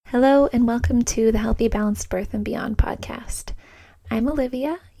Hello, and welcome to the Healthy Balanced Birth and Beyond podcast. I'm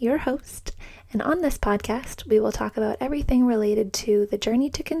Olivia, your host, and on this podcast, we will talk about everything related to the journey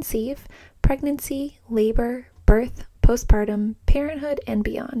to conceive, pregnancy, labor, birth, postpartum, parenthood, and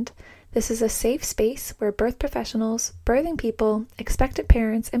beyond. This is a safe space where birth professionals, birthing people, expectant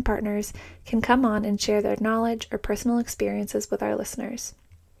parents, and partners can come on and share their knowledge or personal experiences with our listeners.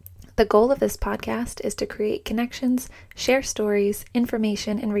 The goal of this podcast is to create connections, share stories,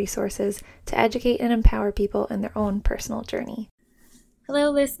 information, and resources to educate and empower people in their own personal journey. Hello,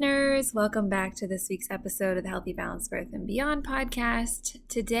 listeners. Welcome back to this week's episode of the Healthy Balanced Birth and Beyond podcast.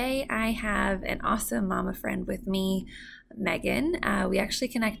 Today, I have an awesome mama friend with me, Megan. We actually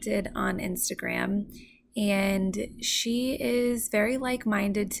connected on Instagram, and she is very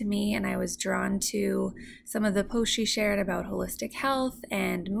like-minded to me, and I was drawn to some of the posts she shared about holistic health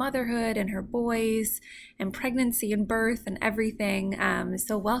and motherhood and her boys and pregnancy and birth and everything.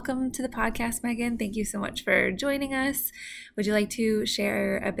 So welcome to the podcast, Megan. Thank you so much for joining us. Would you like to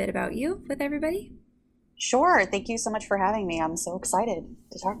share a bit about you with everybody? Sure. Thank you so much for having me. I'm so excited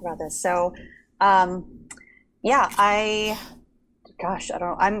to talk about this. So, I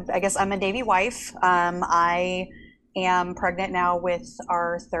guess I'm a Navy wife. I am pregnant now with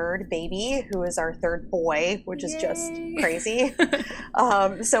our third baby, who is our third boy, which is just crazy.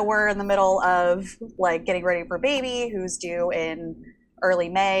 So we're in the middle of getting ready for baby, who's due in early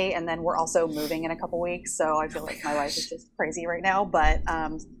May, and then we're also moving in a couple weeks. So I feel like my life is just crazy right now. But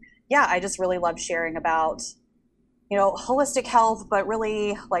I just really love sharing about holistic health, but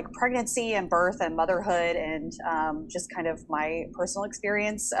really like pregnancy and birth and motherhood and just kind of my personal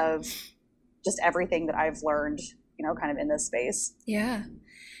experience of just everything that I've learned, kind of in this space. Yeah.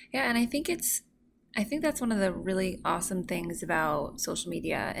 And I think that's one of the really awesome things about social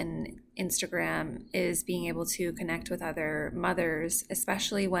media and Instagram is being able to connect with other mothers,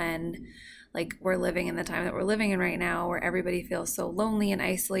 especially when we're living in the time that we're living in right now where everybody feels so lonely and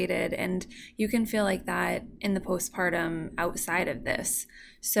isolated, and you can feel like that in the postpartum outside of this.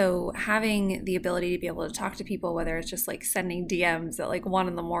 So having the ability to be able to talk to people, whether it's just sending DMs at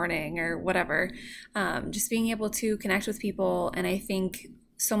 1 a.m. or whatever, just being able to connect with people. And I think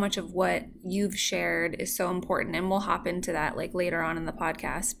so much of what you've shared is so important, and we'll hop into that later on in the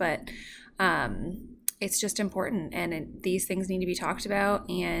podcast, but it's just important, and these things need to be talked about,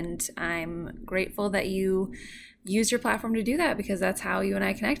 and I'm grateful that you use your platform to do that, because that's how you and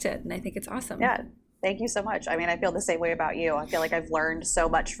I connected, and I think it's awesome. Yeah, thank you so much. I mean, I feel the same way about you. I feel like I've learned so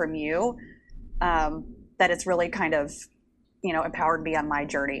much from you that it's really kind of, empowered me on my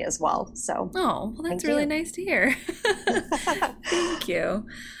journey as well. So, well, that's really nice to hear. Thank you.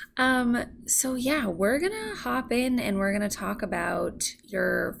 We're going to hop in and we're going to talk about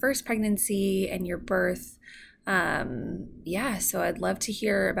your first pregnancy and your birth. So I'd love to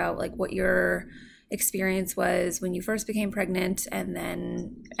hear about what your experience was when you first became pregnant and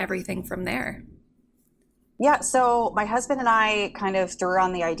then everything from there. Yeah, so my husband and I kind of threw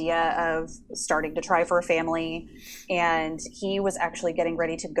on the idea of starting to try for a family, and he was actually getting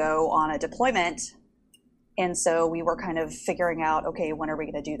ready to go on a deployment. And so we were kind of figuring out, okay, when are we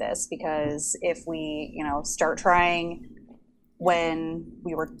going to do this? Because if we, start trying when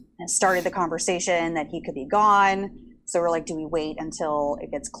we started the conversation, that he could be gone. So we're like, do we wait until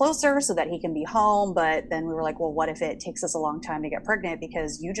it gets closer so that he can be home? But then we were like, well, what if it takes us a long time to get pregnant?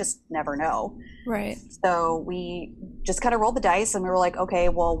 Because you just never know. Right. So we just kind of rolled the dice, and we were like, okay,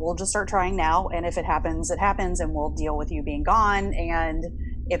 well, we'll just start trying now. And if it happens, it happens, and we'll deal with you being gone. And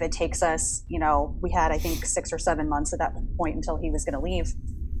if it takes us, we had, I think, 6 or 7 months at that point until he was going to leave.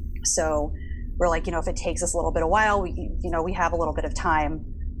 So we're like, if it takes us a little bit of while, we have a little bit of time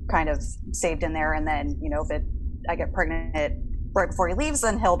kind of saved in there. And then, if I get pregnant right before he leaves,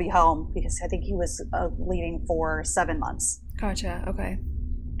 then he'll be home, because I think he was leaving for 7 months. Gotcha. Okay.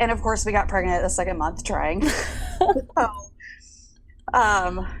 And of course we got pregnant the second month trying.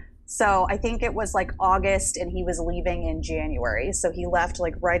 So I think it was August, and he was leaving in January. So he left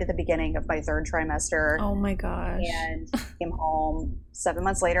right at the beginning of my third trimester. Oh my gosh. And came home 7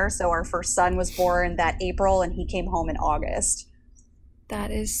 months later. So our first son was born that April, and he came home in August.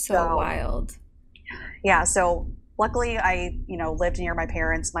 That is so wild. Yeah. So luckily I, lived near my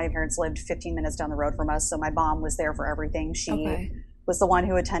parents. My parents lived 15 minutes down the road from us. So my mom was there for everything. She was the one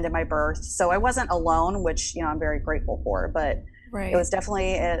who attended my birth. So I wasn't alone, which, I'm very grateful for, but it was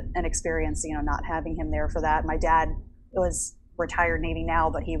definitely an experience, not having him there for that. My dad was retired Navy now,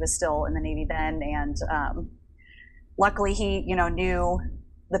 but he was still in the Navy then. And luckily he, knew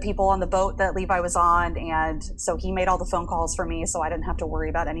the people on the boat that Levi was on. And so he made all the phone calls for me, so I didn't have to worry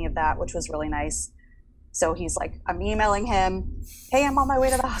about any of that, which was really nice. So he's like, I'm emailing him, hey, I'm on my way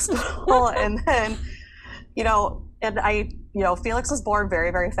to the hospital. And then, Felix was born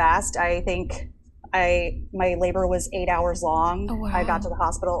very, very fast. I think my labor was 8 hours long. Oh, wow. I got to the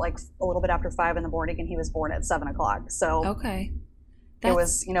hospital like a little bit after 5 in the morning, and he was born at 7 o'clock. So okay. It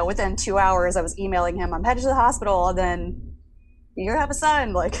was, within 2 hours, I was emailing him, I'm headed to the hospital, and then you have a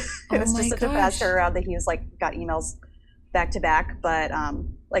son. Like, it was just such a fast turnaround that he was like, got emails back to back. But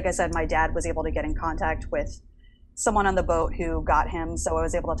like I said, my dad was able to get in contact with someone on the boat who got him. So I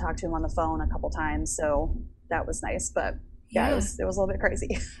was able to talk to him on the phone a couple times. So that was nice. But yeah, it was a little bit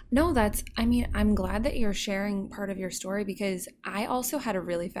crazy. No, I'm glad that you're sharing part of your story, because I also had a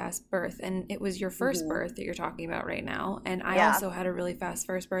really fast birth, and it was your first birth that you're talking about right now. And I also had a really fast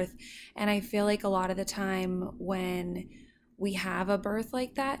first birth. And I feel like a lot of the time when we have a birth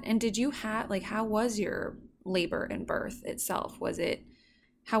like that, and did you have, like, how was your labor and birth itself?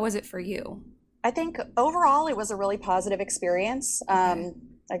 How was it for you? I think overall it was a really positive experience. Okay.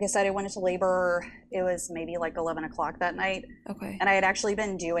 Like I said, I went into labor, it was maybe like 11 o'clock that night. Okay. And I had actually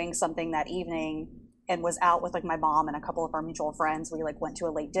been doing something that evening and was out with like my mom and a couple of our mutual friends. We like went to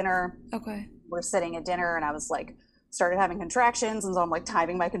a late dinner. Okay. We're sitting at dinner, and I was like, started having contractions. And so I'm like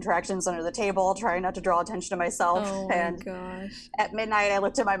timing my contractions under the table, trying not to draw attention to myself. Oh my gosh. At midnight, I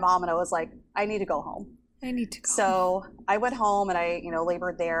looked at my mom and I was like, I need to go home. I need to go. So I went home and I,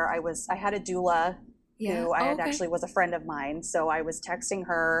 labored there. I had a doula who I had actually was a friend of mine. So I was texting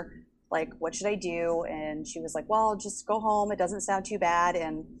her, like, what should I do? And she was like, well, just go home. It doesn't sound too bad.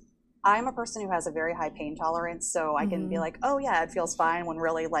 And I'm a person who has a very high pain tolerance. So I can be like, oh yeah, it feels fine, when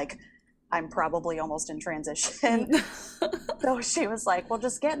really like I'm probably almost in transition. So she was like, well,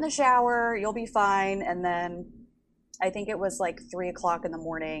 just get in the shower. You'll be fine. And then I think it was like 3 o'clock in the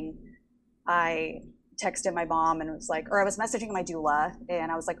morning. I texted my mom and was like, or I was messaging my doula,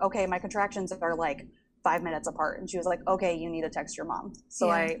 and I was like, okay, my contractions are like 5 minutes apart. And she was like, okay, you need to text your mom. So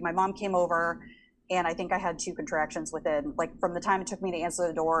my mom came over, and I think I had 2 contractions within, like, from the time it took me to answer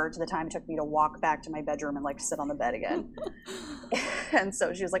the door to the time it took me to walk back to my bedroom and like sit on the bed again. And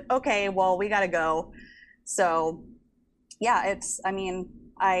so she was like, okay, well, we got to go. So yeah,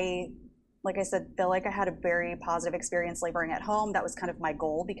 like I said, feel like I had a very positive experience laboring at home. That was kind of my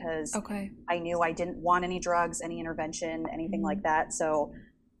goal, because I knew I didn't want any drugs, any intervention, anything like that. So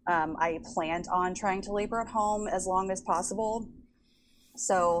I planned on trying to labor at home as long as possible.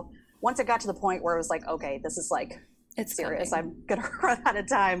 So once it got to the point where it was like, okay, this is like, it's serious, coming. I'm going to run out of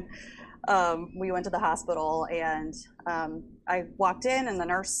time. We went to the hospital, and I walked in, and the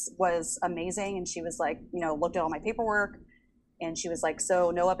nurse was amazing. And she was like, looked at all my paperwork. And she was like, so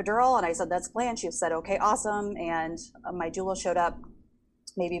no epidural? And I said, that's planned. She said, okay, awesome. And my doula showed up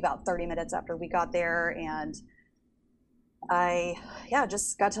maybe about 30 minutes after we got there. And I,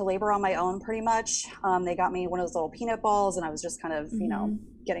 just got to labor on my own pretty much. They got me one of those little peanut balls, and I was just kind of,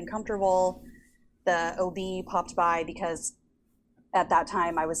 getting comfortable. The OB popped by, because at that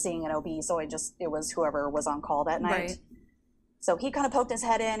time I was seeing an OB. So it was whoever was on call that night. Right. So he kind of poked his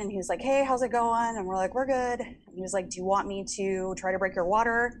head in, and he was like, hey, how's it going? And we're like, we're good. And he was like, do you want me to try to break your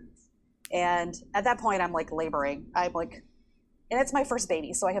water? And at that point, I'm like laboring. I'm like, and it's my first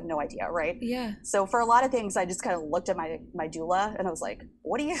baby, so I have no idea, right? Yeah. So for a lot of things, I just kind of looked at my doula, and I was like,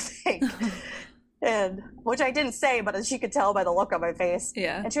 what do you think? And which I didn't say, but she could tell by the look on my face.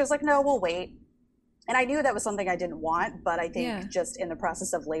 Yeah. And she was like, no, we'll wait. And I knew that was something I didn't want, but I think just in the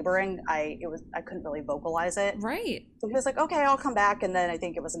process of laboring, I couldn't really vocalize it. Right. So he was like, okay, I'll come back. And then I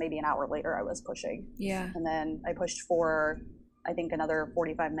think it was maybe an hour later I was pushing. Yeah. And then I pushed for, I think, another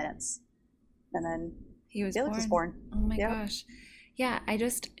 45 minutes. And then Felix was born. Oh my gosh. Yeah,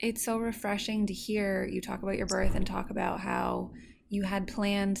 it's so refreshing to hear you talk about your birth and talk about how you had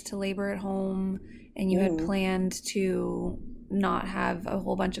planned to labor at home, and you had planned to not have a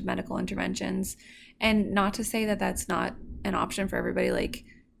whole bunch of medical interventions. And not to say that that's not an option for everybody. Like,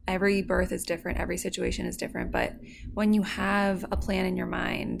 every birth is different, every situation is different. But when you have a plan in your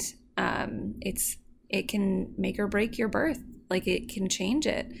mind, it can make or break your birth. Like, it can change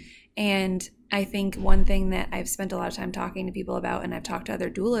it. And I think one thing that I've spent a lot of time talking to people about, and I've talked to other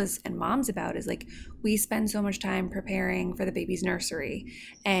doulas and moms about, is like, we spend so much time preparing for the baby's nursery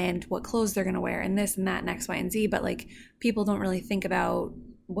and what clothes they're going to wear and this and that and X, Y, and Z. But like, people don't really think about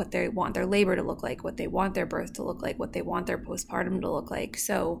what they want their labor to look like, what they want their birth to look like, what they want their postpartum to look like.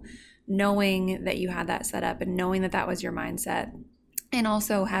 So knowing that you had that set up, and knowing that that was your mindset, and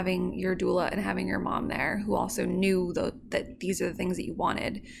also having your doula and having your mom there who also knew that these are the things that you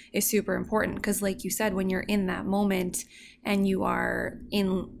wanted, is super important. Because like you said, when you're in that moment and you are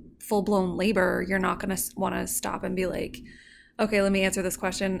in full-blown labor, you're not going to want to stop and be like, Okay, let me answer this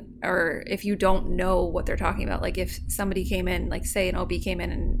question. Or if you don't know what they're talking about, like if somebody came in, like say an OB came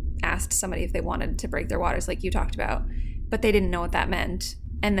in and asked somebody if they wanted to break their waters, like you talked about, but they didn't know what that meant.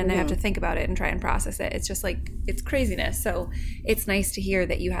 And then they have to think about it and try and process it. It's just like, it's craziness. So it's nice to hear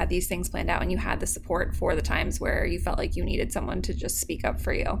that you had these things planned out and you had the support for the times where you felt like you needed someone to just speak up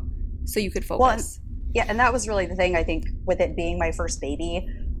for you so you could focus. Well, and that was really the thing, I think, with it being my first baby.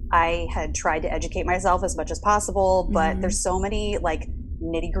 I had tried to educate myself as much as possible, but there's so many like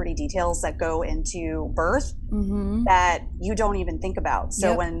nitty gritty details that go into birth that you don't even think about.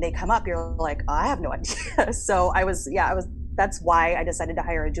 So when they come up, you're like, I have no idea. So that's why I decided to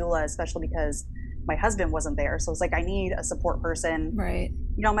hire a doula, especially because my husband wasn't there. So it's like, I need a support person. Right.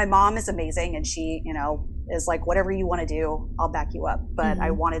 You know, my mom is amazing and she, you know, is like, whatever you want to do, I'll back you up. But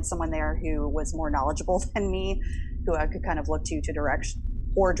I wanted someone there who was more knowledgeable than me, who I could kind of look to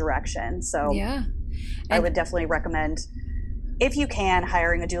direction. So I would definitely recommend, if you can,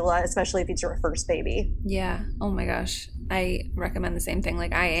 hiring a doula, especially if it's your first baby. Yeah. Oh my gosh. I recommend the same thing.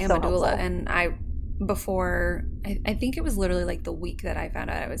 Like I am a doula and I think it was literally like the week that I found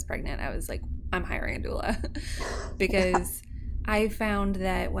out I was pregnant, I was like, I'm hiring a doula because I found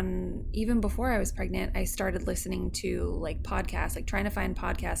that even before I was pregnant, I started listening to like podcasts, like trying to find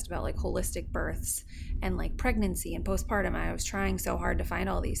podcasts about like holistic births and like pregnancy and postpartum. I was trying so hard to find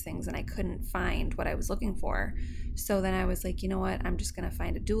all these things and I couldn't find what I was looking for. So then I was like, you know what, I'm just going to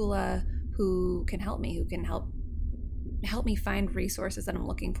find a doula who can help me, who can help me find resources that I'm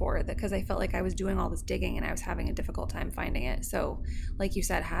looking for, because I felt like I was doing all this digging and I was having a difficult time finding it. So like you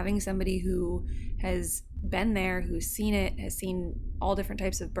said, having somebody who has been there, who's seen it, has seen all different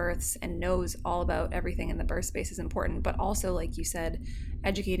types of births and knows all about everything in the birth space is important. But also, like you said,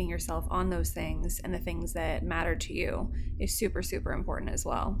 educating yourself on those things and the things that matter to you is super, super important as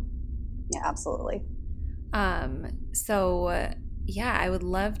well. Yeah, absolutely. So yeah, I would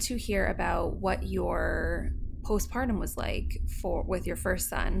love to hear about what your postpartum was like with your first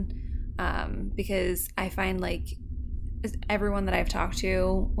son, because I find like everyone that I've talked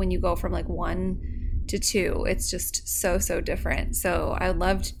to, when you go from like 1 to 2, it's just so different. So I would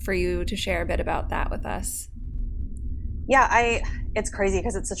love for you to share a bit about that with us. Yeah, it's crazy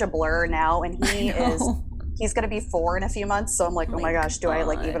because it's such a blur now, and he's going to be 4 in a few months. So I'm like, oh my gosh, do I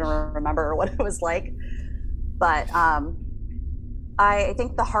like even remember what it was like? But I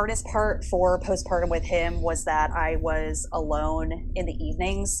think the hardest part for postpartum with him was that I was alone in the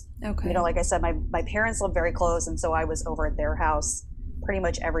evenings. Okay. You know, like I said, my parents live very close, and so I was over at their house pretty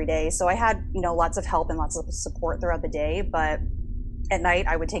much every day. So I had, you know, lots of help and lots of support throughout the day, but at night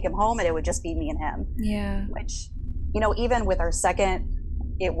I would take him home and it would just be me and him. Yeah. Which, you know, even with our second,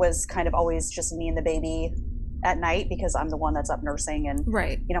 it was kind of always just me and the baby at night because I'm the one that's up nursing. And,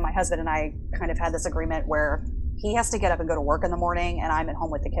 right. You know, my husband and I kind of had this agreement where he has to get up and go to work in the morning and I'm at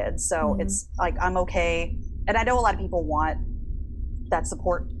home with the kids. So it's like, I'm okay. And I know a lot of people want that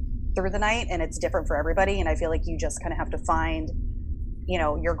support through the night and it's different for everybody. And I feel like you just kind of have to find, you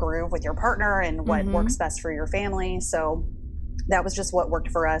know, your groove with your partner and what works best for your family. So that was just what worked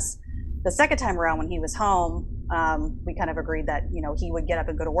for us. The second time around when he was home, we kind of agreed that, you know, he would get up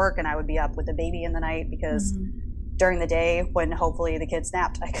and go to work and I would be up with the baby in the night because during the day when hopefully the kids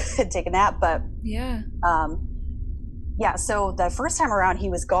napped, I could take a nap. But so the first time around he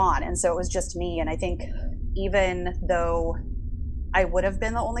was gone. And so it was just me. And I think even though I would have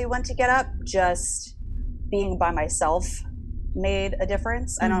been the only one to get up, just being by myself made a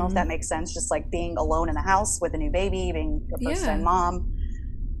difference. I don't know if that makes sense. Just like being alone in the house with a new baby, being a first time mom.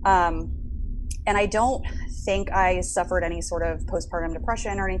 And I don't think I suffered any sort of postpartum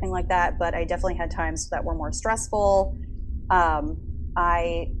depression or anything like that, but I definitely had times that were more stressful.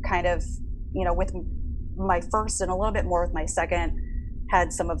 I kind of, you know, with my first and a little bit more with my second,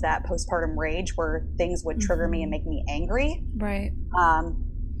 had some of that postpartum rage where things would trigger me and make me angry. Right.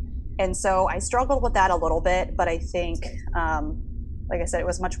 And so I struggled with that a little bit, but I think, like I said, it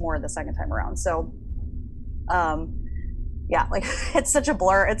was much more the second time around. So, like it's such a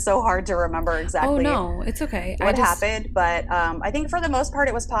blur. It's so hard to remember exactly. Oh no, it's okay. What happened, but I think for the most part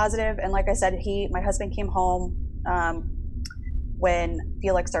it was positive. And like I said, my husband came home when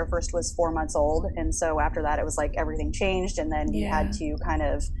Felix, our first, was 4 months old, and so after that it was like everything changed, and then we had to kind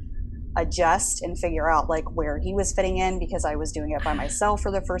of adjust and figure out like where he was fitting in because I was doing it by myself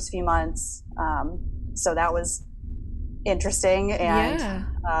for the first few months. So that was interesting, and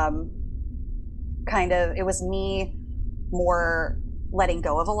kind of it was me more letting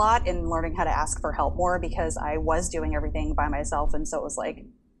go of a lot and learning how to ask for help more because I was doing everything by myself. And so it was like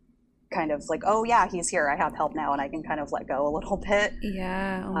kind of like, oh yeah, he's here, I have help now, and I can kind of let go a little bit.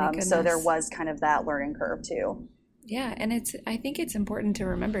 Yeah. Oh my goodness. So there was kind of that learning curve too. Yeah, and I think it's important to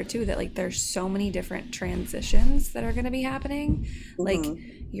remember too that like there's so many different transitions that are going to be happening. Mm-hmm. Like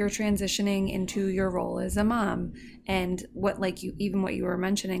you're transitioning into your role as a mom, and what you were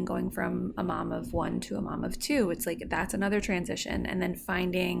mentioning, going from a mom of one to a mom of two, it's like that's another transition, and then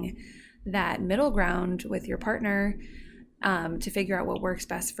finding that middle ground with your partner to figure out what works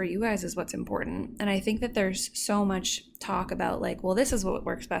best for you guys is what's important. And I think that there's so much talk about like, well, this is what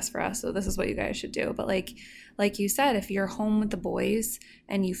works best for us, so this is what you guys should do. But like you said, if you're home with the boys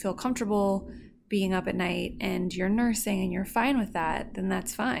and you feel comfortable being up at night and you're nursing and you're fine with that, then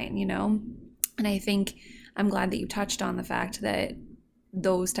that's fine, you know? And I think I'm glad that you touched on the fact that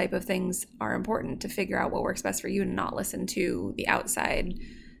those type of things are important to figure out what works best for you and not listen to the outside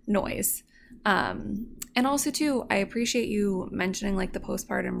noise. And also too, I appreciate you mentioning like the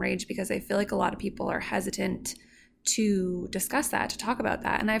postpartum rage, because I feel like a lot of people are hesitant to discuss that, to talk about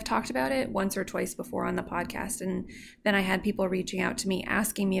that. And I've talked about it once or twice before on the podcast. And then I had people reaching out to me,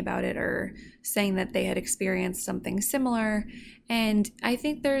 asking me about it or saying that they had experienced something similar. And I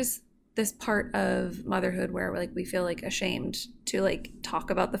think there's this part of motherhood where like we feel like ashamed to like talk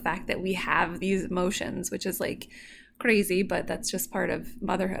about the fact that we have these emotions, which is like crazy, but that's just part of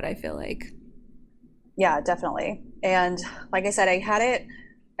motherhood, I feel like. Yeah, definitely. And like I said, I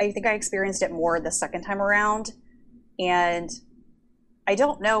think I experienced it more the second time around. And I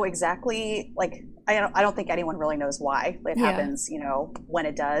don't know exactly, like, I don't think anyone really knows why it happens, you know, when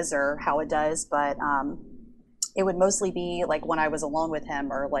it does or how it does. But it would mostly be like when I was alone with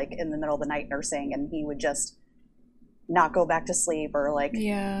him or like in the middle of the night nursing, and he would just not go back to sleep or like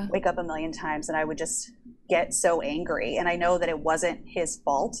wake up a million times. And I would just get so angry. And I know that it wasn't his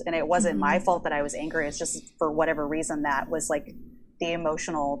fault and it wasn't my fault that I was angry. It's just for whatever reason that was like the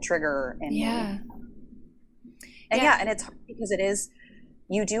emotional trigger in me. And and it's hard because it is,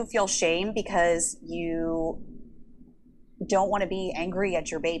 you do feel shame because you don't want to be angry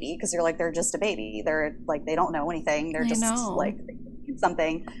at your baby because you're like, they're just a baby. They're like, they don't know anything. They're just like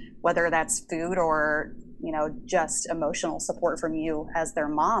something, whether that's food or, you know, just emotional support from you as their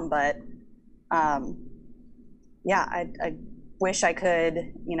mom. But I wish I could,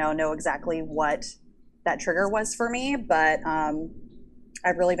 you know exactly what that trigger was for me, but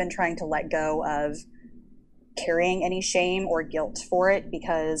I've really been trying to let go of carrying any shame or guilt for it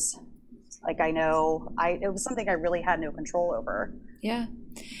because, like, I know it was something I really had no control over. Yeah.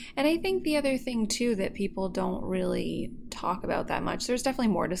 And I think the other thing, too, that people don't really talk about that much, there's definitely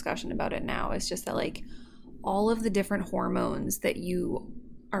more discussion about it now, is just that, like, all of the different hormones that you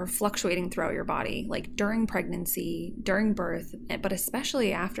are fluctuating throughout your body, like during pregnancy, during birth, but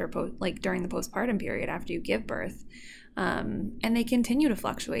especially after, during the postpartum period after you give birth. And they continue to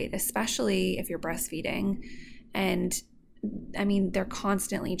fluctuate, especially if you're breastfeeding. And I mean, they're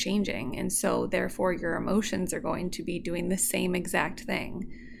constantly changing. And so therefore your emotions are going to be doing the same exact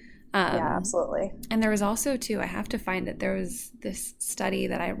thing. Yeah, absolutely. And there was also, too, I have to find it, there was this study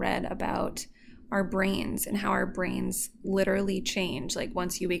that I read about our brains and how our brains literally change like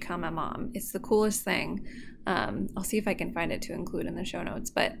once you become a mom. It's the coolest thing. I'll see if I can find it to include in the show notes,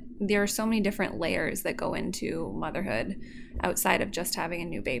 but there are so many different layers that go into motherhood outside of just having a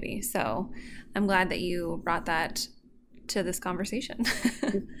new baby. So I'm glad that you brought that to this conversation.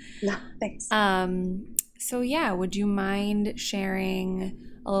 No, thanks. So yeah, would you mind sharing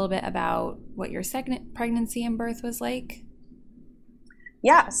a little bit about what your second pregnancy and birth was like?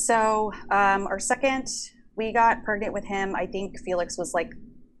 Yeah, so our second, we got pregnant with him. I think Felix was like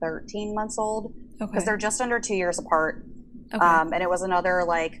 13 months old because they're just under 2 years apart. And it was another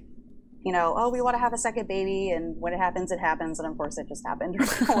like, you know, oh, we want to have a second baby. And when it happens, it happens. And of course, it just happened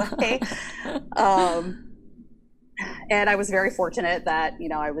right away. And I was very fortunate that, you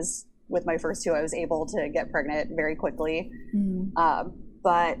know, I was with my first two, I was able to get pregnant very quickly.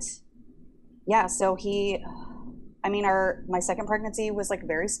 But yeah, so my second pregnancy was like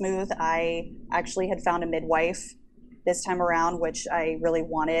very smooth. I actually had found a midwife this time around, which I really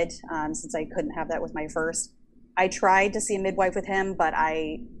wanted since I couldn't have that with my first. I tried to see a midwife with him, but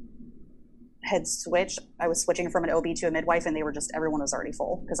I had switched. I was switching from an OB to a midwife, and everyone was already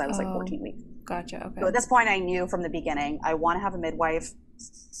full because I was like 14 weeks. Gotcha. Okay. So at this point, I knew from the beginning I want to have a midwife,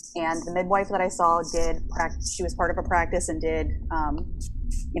 and the midwife that I saw did practice. She was part of a practice and did,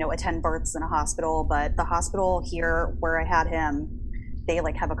 attend births in a hospital. But the hospital here where I had him, they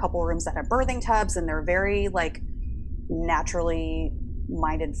like have a couple rooms that have birthing tubs, and they're very like naturally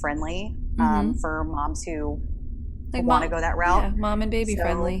minded friendly for moms who like want to go that route. Yeah, mom and baby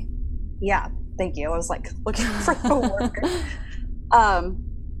friendly. Yeah, thank you. I was like looking for the word.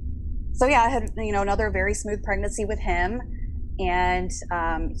 So yeah, I had another very smooth pregnancy with him, and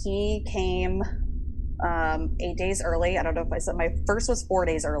he came 8 days early. I don't know if I said my first was 4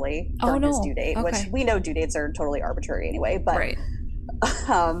 days early from his due date, which we know due dates are totally arbitrary anyway. But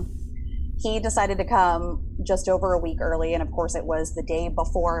he decided to come just over a week early, and of course it was the day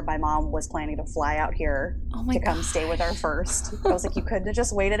before my mom was planning to fly out here to come stay with our first. I was like, you couldn't have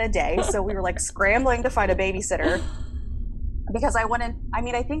just waited a day. So we were like scrambling to find a babysitter because I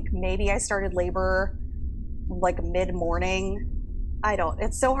think maybe I started labor like mid-morning.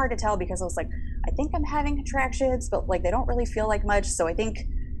 It's so hard to tell because I was like, I think I'm having contractions, but like they don't really feel like much. So I think,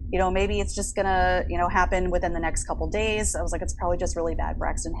 maybe it's just gonna, happen within the next couple days. I was like, it's probably just really bad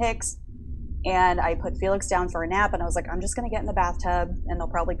Braxton Hicks. And I put Felix down for a nap, and I was like, I'm just going to get in the bathtub and they'll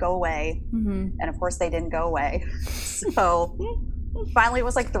probably go away. Mm-hmm. And of course they didn't go away. So finally it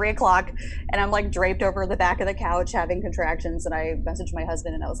was like 3:00 and I'm like draped over the back of the couch having contractions. And I messaged my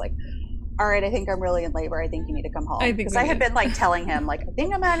husband and I was like, all right, I think I'm really in labor. I think you need to come home. Because I had been like telling him like, I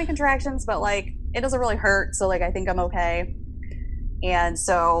think I'm having contractions, but like it doesn't really hurt. So like, I think I'm okay. And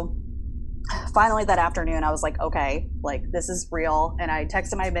so finally that afternoon I was like, okay, like this is real. And I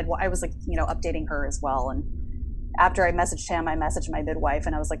texted my midwife. I was like, updating her as well. And after I messaged him, I messaged my midwife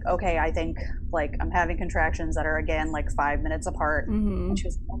and I was like, okay, I think like I'm having contractions that are again like 5 minutes apart. Mm-hmm. And she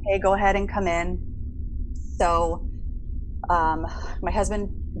was like, okay, go ahead and come in. So my husband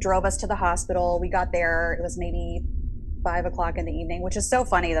drove us to the hospital. We got there. It was maybe 5:00 in the evening, which is so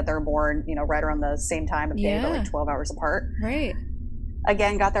funny that they're born, right around the same time of day, but like 12 hours apart. Right.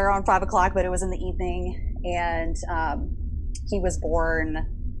 Again, got there around 5:00, but it was in the evening, and he was born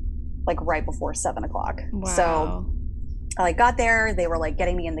like right before 7:00. Wow. So I got there. They were like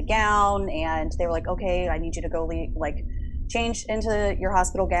getting me in the gown, and they were like, "Okay, I need you to go change into your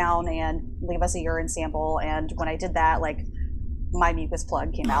hospital gown and leave us a urine sample." And when I did that, like my mucus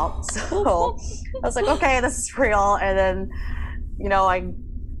plug came out, so I was like, "Okay, this is real." And then,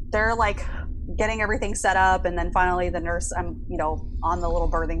 they're like getting everything set up, and then finally the nurse, I'm on the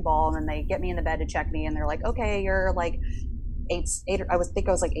little birthing ball, and then they get me in the bed to check me, and they're like, okay, you're like eight I think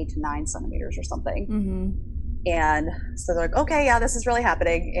I was like 8 to 9 centimeters or something. Mm-hmm. And so they're like, okay, yeah, this is really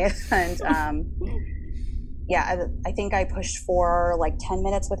happening. And I think I pushed for like 10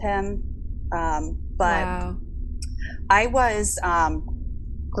 minutes with him, but wow. I was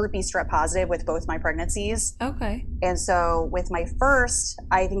group B strep positive with both my pregnancies. Okay. And so with my first,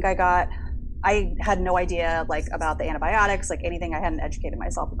 I think I had no idea like about the antibiotics, like anything. I hadn't educated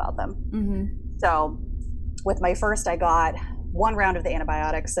myself about them. Mm-hmm. So with my first, I got 1 round of the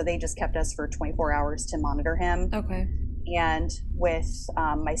antibiotics. So they just kept us for 24 hours to monitor him. Okay. And with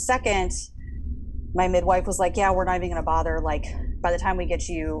my second, my midwife was like, yeah, we're not even going to bother. Like by the time we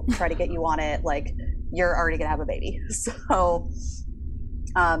try to get you on it, like you're already going to have a baby. So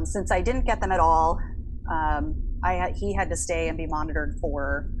since I didn't get them at all, he had to stay and be monitored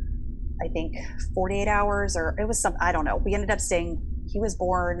for, I think 48 hours, or it was I don't know. We ended up staying, he was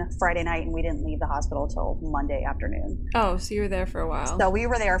born Friday night and we didn't leave the hospital till Monday afternoon. Oh, so you were there for a while. So we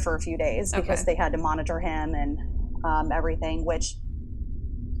were there for a few days because they had to monitor him and everything, which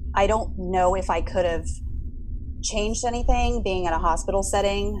I don't know if I could have changed anything being in a hospital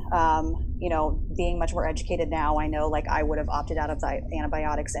setting. Being much more educated now, I know like I would have opted out of the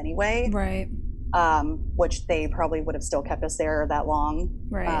antibiotics anyway. Right. Which they probably would have still kept us there that long.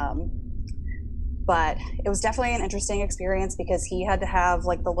 Right. But it was definitely an interesting experience because he had to have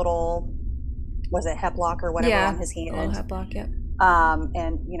like the little, was it Hep Lock or whatever on his hand? Oh, Hep Lock, yep.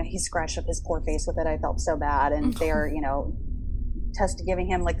 And he scratched up his poor face with it. I felt so bad. And they're, giving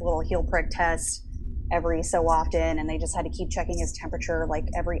him like a little heel prick test every so often. And they just had to keep checking his temperature like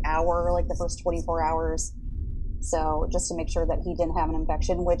every hour, like the first 24 hours. So just to make sure that he didn't have an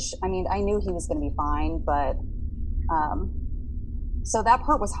infection, which, I mean, I knew he was going to be fine, but so that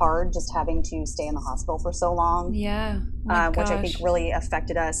part was hard, just having to stay in the hospital for so long. Yeah. Which I think really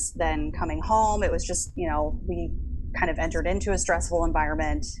affected us then coming home. It was just, we kind of entered into a stressful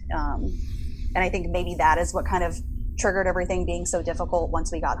environment. And I think maybe that is what kind of triggered everything being so difficult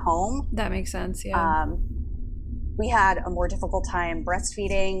once we got home. That makes sense, yeah. We had a more difficult time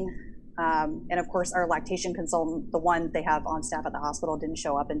breastfeeding. And of course, our lactation consultant, the one they have on staff at the hospital, didn't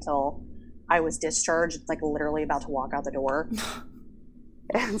show up until I was discharged, like literally about to walk out the door.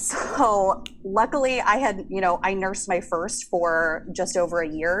 And so luckily I had, I nursed my first for just over a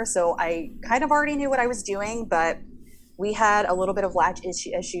year. So I kind of already knew what I was doing, but we had a little bit of latch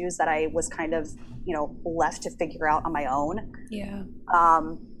issues that I was kind of, left to figure out on my own. Yeah.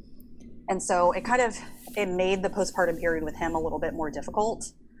 And so it made the postpartum period with him a little bit more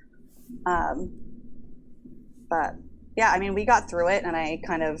difficult. But yeah, I mean, we got through it, and I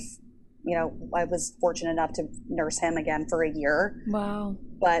kind of I was fortunate enough to nurse him again for a year. Wow.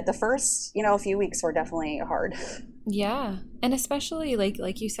 But the first, few weeks were definitely hard. Yeah. And especially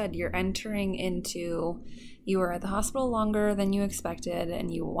like you said, you were at the hospital longer than you expected,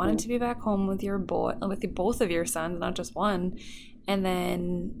 and you wanted to be back home with both of your sons, not just one. And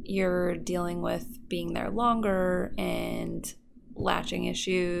then you're dealing with being there longer and latching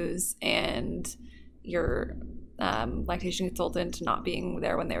issues and your lactation consultant not being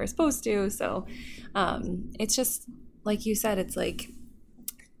there when they were supposed to. So it's just like you said, it's like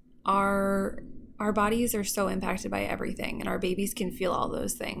our bodies are so impacted by everything, and our babies can feel all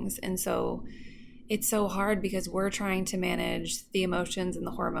those things. And so it's so hard because we're trying to manage the emotions and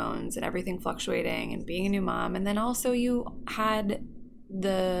the hormones and everything fluctuating and being a new mom. And then also you had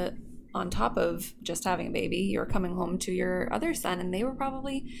on top of just having a baby, you're coming home to your other son, and they were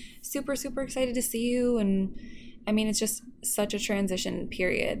probably super, super excited to see you. And I mean, it's just such a transition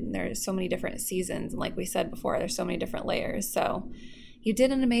period. And there's so many different seasons. And like we said before, there's so many different layers. So you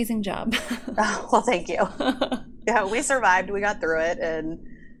did an amazing job. Oh, well, thank you. Yeah, we survived. We got through it. And,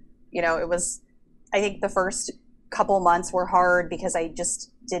 I think the first couple months were hard because I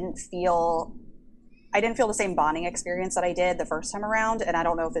just didn't feel the same bonding experience that I did the first time around. And I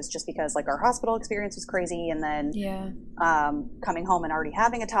don't know if it's just because like our hospital experience was crazy, and then coming home and already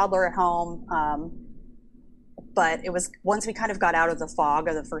having a toddler at home. But it was once we kind of got out of the fog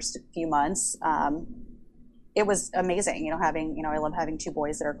of the first few months, it was amazing, having, I love having two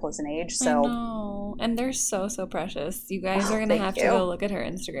boys that are close in age. So, I know. And they're so, so precious. You guys are going to have to go look at her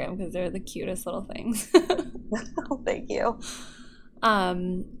Instagram because they're the cutest little things. Thank you.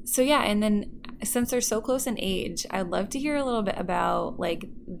 So yeah, and then since they're so close in age, I'd love to hear a little bit about like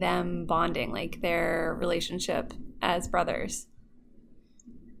them bonding, like their relationship as brothers.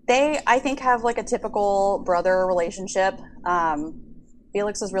 They, I think, have like a typical brother relationship.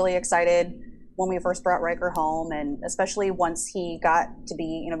 Felix was really excited when we first brought Riker home, and especially once he got to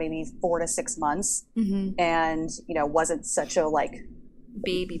be, maybe 4 to 6 months, and, wasn't such a like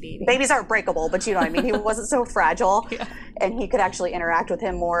baby. Babies aren't breakable, but you know what I mean? He wasn't so fragile, and he could actually interact with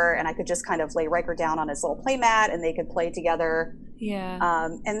him more, and I could just kind of lay Riker down on his little play mat, and they could play together. Yeah.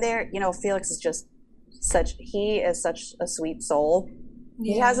 And there, Felix is just he is such a sweet soul.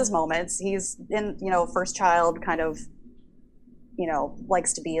 Yeah. He has his moments. He's in, first child kind of,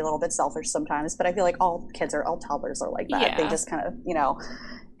 likes to be a little bit selfish sometimes, but I feel like all toddlers are like that. Yeah. They just kind of,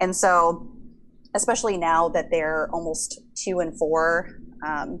 and so especially now that they're almost 2 and 4,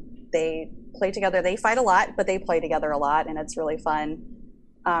 they play together. They fight a lot, but they play together a lot, and it's really fun,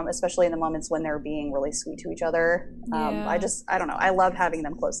 especially in the moments when they're being really sweet to each other. I don't know. I love having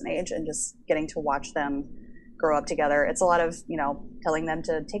them close in age and just getting to watch them grow up together. It's a lot of, telling them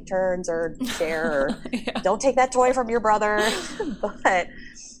to take turns or share or don't take that toy from your brother. But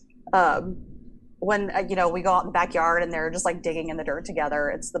when, we go out in the backyard and they're just like digging in the dirt together,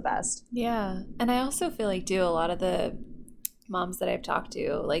 it's the best. Yeah. And I also feel like, a lot of the moms that I've talked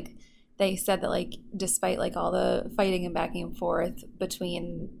to, like, they said that, like, despite, like, all the fighting and back and forth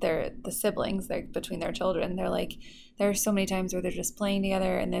between the siblings, like, between their children, they're like, there are so many times where they're just playing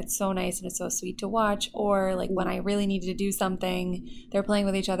together, and it's so nice and it's so sweet to watch. Or, like, when I really need to do something, they're playing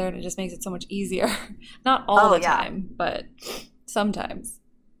with each other, and it just makes it so much easier. Not all the time, but sometimes.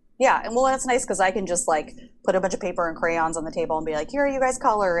 Yeah, and well, that's nice because I can just, like, put a bunch of paper and crayons on the table and be like, here, you guys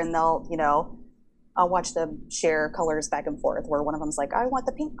color, and they'll, I'll watch them share colors back and forth, where one of them's like, I want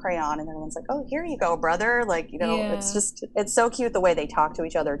the pink crayon, and the other one's like, oh, here you go, brother. Like, it's so cute the way they talk to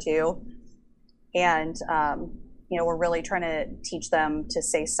each other too. And, we're really trying to teach them to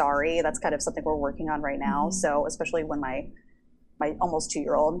say sorry. That's kind of something we're working on right now. Mm-hmm. So especially when my almost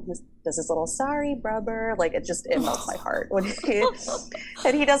 2-year-old does this little sorry, brother, like it melts my heart when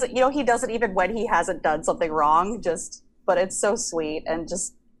and he doesn't, he doesn't even when he hasn't done something wrong, but it's so sweet, and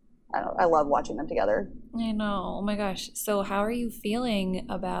just, I love watching them together. I know. Oh my gosh. So how are you feeling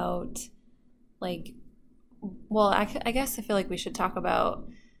about, like, well, I guess I feel like we should talk about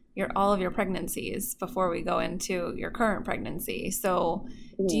all of your pregnancies before we go into your current pregnancy. So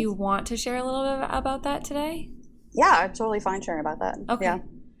do you want to share a little bit about that today? Yeah, I'm totally fine sharing about that. Okay.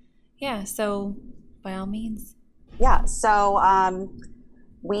 Yeah. So by all means. Yeah. So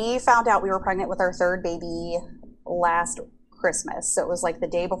we found out we were pregnant with our third baby last Christmas. So it was like the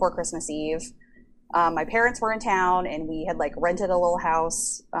day before Christmas Eve. My parents were in town, and we had like rented a little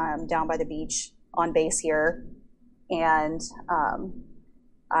house down by the beach on base here. And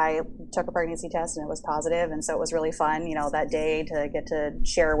I took a pregnancy test, and it was positive. And so it was really fun, that day to get to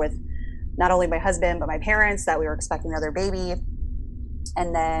share with not only my husband, but my parents that we were expecting another baby.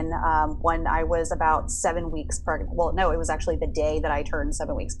 And then when I was about 7 weeks pregnant, well, no, it was actually the day that I turned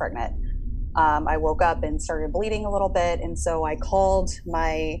 7 weeks pregnant. I woke up and started bleeding a little bit. And so I called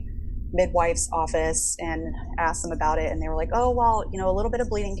my midwife's office and asked them about it. And they were like, oh, well, a little bit of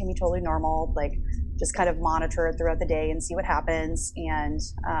bleeding can be totally normal. Like, just kind of monitor it throughout the day and see what happens. And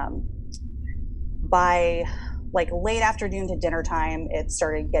by like late afternoon to dinner time, it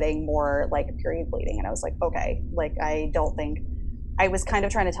started getting more like period bleeding. And I was like, okay, like, I was kind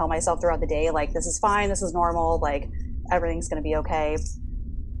of trying to tell myself throughout the day, like, this is fine, this is normal, like, everything's going to be okay.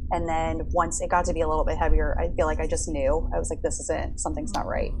 And then once it got to be a little bit heavier, I feel like I just knew. I was like, this isn't, something's not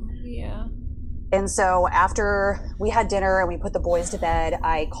right. Yeah. And so after we had dinner and we put the boys to bed,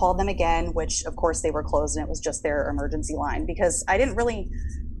 I called them again, which of course they were closed, and it was just their emergency line, because I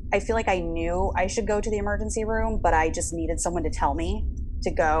feel like I knew I should go to the emergency room, but I just needed someone to tell me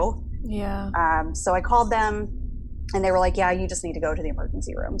to go. Yeah. So I called them and they were like, yeah, you just need to go to the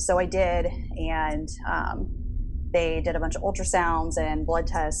emergency room. So I did. And they did a bunch of ultrasounds and blood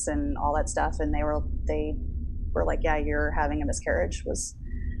tests and all that stuff. And they were like, yeah, you're having a miscarriage, was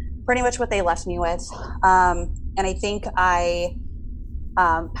pretty much what they left me with. And I think I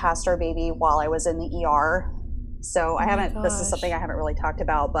passed our baby while I was in the ER. So this is something I haven't really talked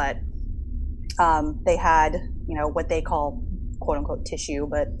about, but they had, what they call quote unquote tissue,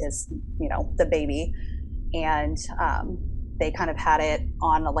 but is, the baby. And they kind of had it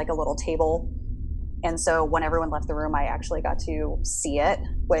on like a little table. And so when everyone left the room, I actually got to see it,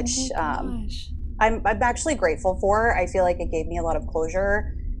 which I'm actually grateful for. I feel like it gave me a lot of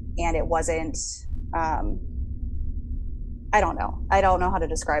closure, and it wasn't, I don't know how to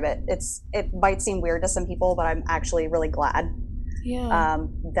describe it. It might seem weird to some people, but I'm actually really glad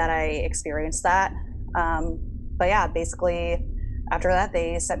that I experienced that. But yeah, basically after that,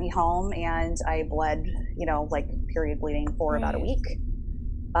 they sent me home and I bled, like period bleeding for about a week.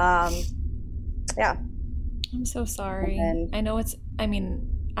 Yeah. I'm so sorry. I know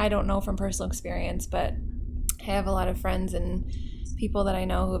I don't know from personal experience, but I have a lot of friends and people that I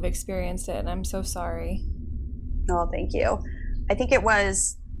know who have experienced it, and I'm so sorry. Oh, thank you. I think it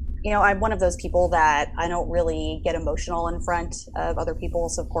was, I'm one of those people that I don't really get emotional in front of other people.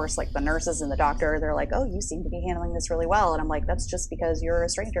 So of course, like the nurses and the doctor, they're like, oh, you seem to be handling this really well. And I'm like, that's just because you're a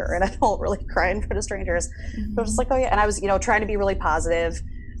stranger. And I don't really cry in front of strangers. Mm-hmm. So I was just like, oh yeah. And I was, trying to be really positive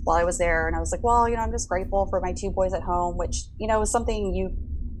while I was there. And I was like, well, I'm just grateful for my 2 boys at home, which, is something you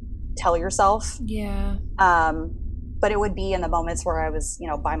tell yourself. Yeah. But it would be in the moments where I was,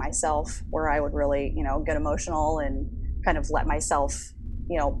 by myself, where I would really, get emotional and kind of let myself,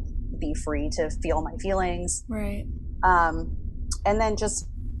 be free to feel my feelings. Right. And then just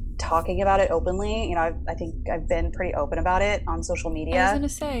talking about it openly, I think I've been pretty open about it on social media. I was going to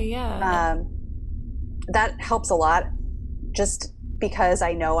say, yeah. That helps a lot, just because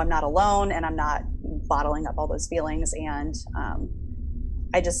I know I'm not alone and I'm not bottling up all those feelings. And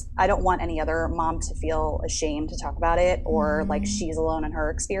I don't want any other mom to feel ashamed to talk about it, or like she's alone in her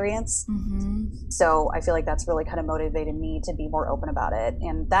experience. Mm-hmm. So I feel like that's really kind of motivated me to be more open about it.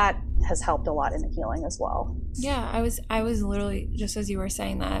 And that has helped a lot in the healing as well. Yeah, I was literally, just as you were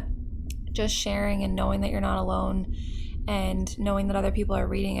saying that, just sharing and knowing that you're not alone and knowing that other people are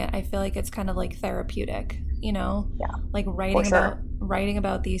reading it, I feel like it's kind of like therapeutic, Yeah. Like writing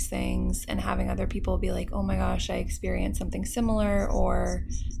about these things and having other people be like, oh my gosh, I experienced something similar, or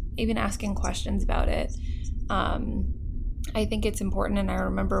even asking questions about it. I think it's important. And I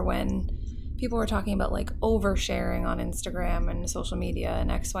remember when people were talking about like oversharing on Instagram and social media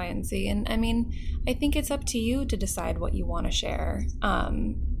and X, Y, and Z. And I think it's up to you to decide what you want to share.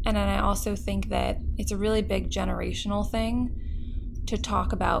 And then I also think that it's a really big generational thing to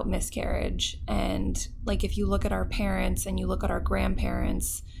talk about miscarriage. And like, if you look at our parents and you look at our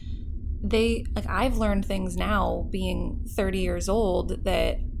grandparents, I've learned things now being 30 years old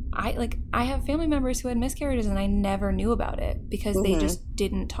that I have family members who had miscarriages and I never knew about it because they just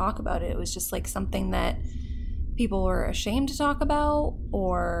didn't talk about it. It was just like something that people were ashamed to talk about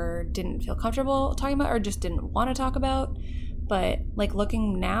or didn't feel comfortable talking about or just didn't want to talk about. But like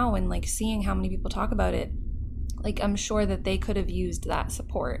looking now and like seeing how many people talk about it, like I'm sure that they could have used that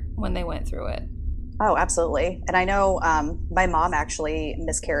support when they went through it. Oh, absolutely. And I know my mom actually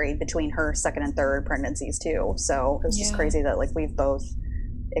miscarried between her second and third pregnancies too. So it was just crazy that like we've both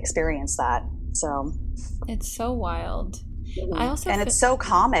experienced that. So it's so wild. It's so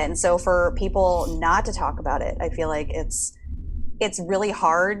common. So for people not to talk about it, I feel like it's really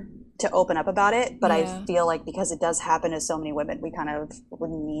hard to open up about it, but I feel like because it does happen to so many women, we kind of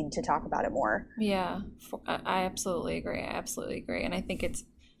would need to talk about it more. Yeah, I absolutely agree. And I think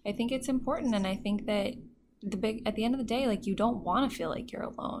it's important. And I think that at the end of the day, like you don't want to feel like you're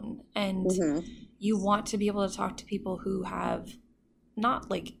alone, and you want to be able to talk to people who have not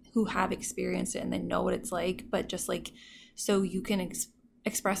like who have experienced it and they know what it's like, but just like so you can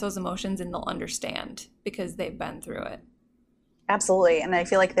express those emotions and they'll understand because they've been through it. Absolutely. And I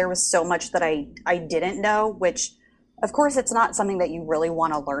feel like there was so much that I didn't know, which of course it's not something that you really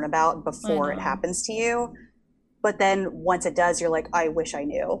want to learn about before it happens to you. But then once it does, you're like, I wish I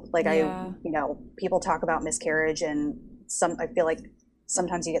knew. Like people talk about miscarriage and I feel like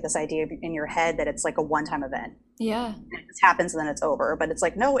sometimes you get this idea in your head that it's like a one-time event. Yeah. It just happens and then it's over. But it's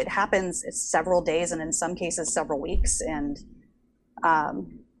like, no, it happens. It's several days and in some cases several weeks. And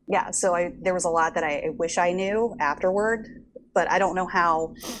so there was a lot that I wish I knew afterward, but I don't know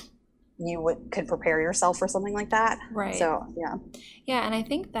how you could prepare yourself for something like that. Right. So, yeah. Yeah, and I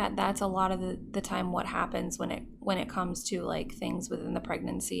think that that's a lot of the time what happens when it comes to like things within the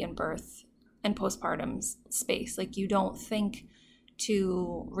pregnancy and birth and postpartum space. Like you don't think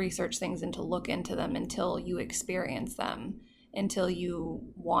to research things and to look into them until you experience them, until you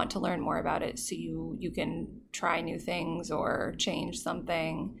want to learn more about it so you can try new things or change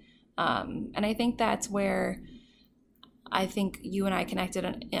something. And I think that's where I think you and I connected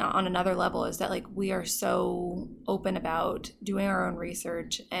on another level, is that like we are so open about doing our own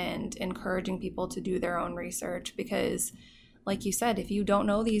research and encouraging people to do their own research, because like you said, if you don't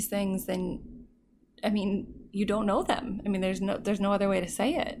know these things, then I mean, you don't know them. I mean, there's no other way to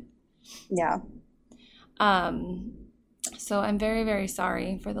say it. Yeah. So I'm very, very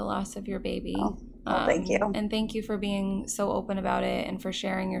sorry for the loss of your baby. Well, thank you. And thank you for being so open about it and for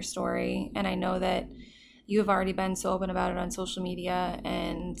sharing your story. And I know that you have already been so open about it on social media,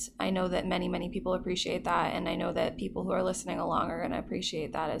 and I know that many, many people appreciate that, and I know that people who are listening along are going to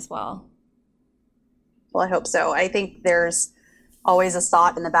appreciate that as well. Well, I hope so. I think there's always a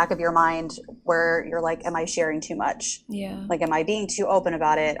thought in the back of your mind where you're like, am I sharing too much? Yeah. Like, am I being too open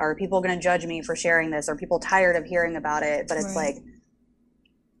about it? Are people going to judge me for sharing this? Are people tired of hearing about it? But it's like,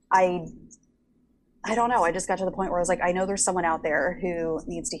 I don't know. I just got to the point where I was like, I know there's someone out there who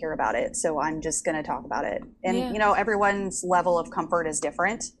needs to hear about it. So I'm just going to talk about it. And, everyone's level of comfort is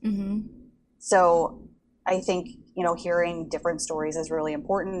different. Mm-hmm. So I think, hearing different stories is really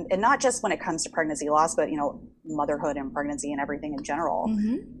important. And not just when it comes to pregnancy loss, but, motherhood and pregnancy and everything in general.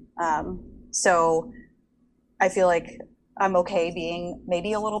 Mm-hmm. So I feel like I'm okay being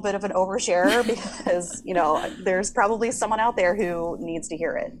maybe a little bit of an oversharer because, there's probably someone out there who needs to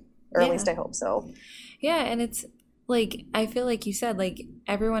hear it. Or at least I hope so. Yeah, and it's like, I feel like you said, like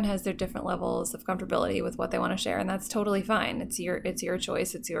everyone has their different levels of comfortability with what they want to share, and that's totally fine. It's your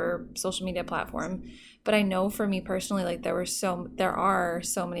choice. It's your social media platform. But I know for me personally, like there are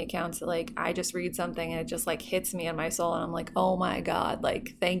so many accounts that like I just read something and it just like hits me in my soul, and I'm like, oh my God,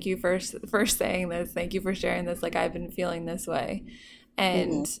 like thank you for saying this. Thank you for sharing this. Like I've been feeling this way.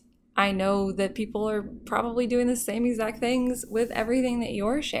 And I know that people are probably doing the same exact things with everything that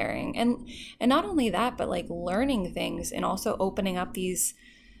you're sharing. And not only that, but like learning things and also opening up these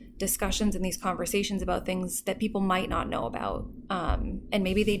discussions and these conversations about things that people might not know about. And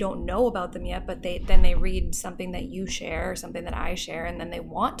maybe they don't know about them yet, but then they read something that you share or something that I share, and then they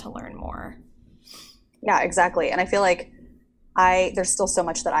want to learn more. Yeah, exactly. And I feel like there's still so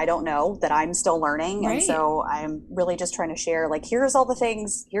much that I don't know that I'm still learning. Right. And so I'm really just trying to share, like, here's all the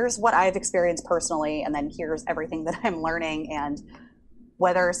things, here's what I've experienced personally, and then here's everything that I'm learning. And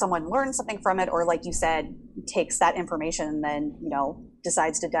whether someone learns something from it or, like you said, takes that information and then,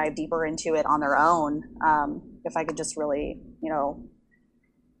 decides to dive deeper into it on their own. If I could just really,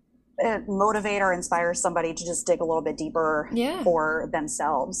 motivate or inspire somebody to just dig a little bit deeper for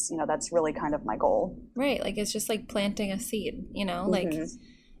themselves, that's really kind of my goal. Right. Like it's just like planting a seed, like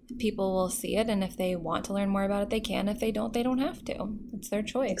people will see it, and if they want to learn more about it, they can. If they don't, they don't have to. It's their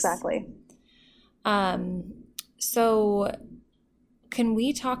choice. Exactly. So can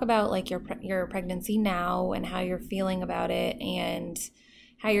we talk about like your pregnancy now and how you're feeling about it and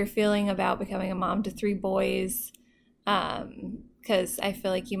how you're feeling about becoming a mom to 3 boys? Because I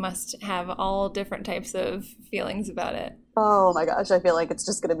feel like you must have all different types of feelings about it. Oh my gosh, I feel like it's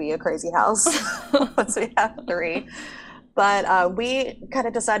just going to be a crazy house once we have 3. But we kind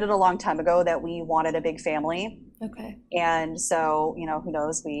of decided a long time ago that we wanted a big family. Okay. And so, who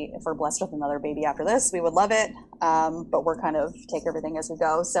knows, if we're blessed with another baby after this, we would love it. But we're kind of take everything as we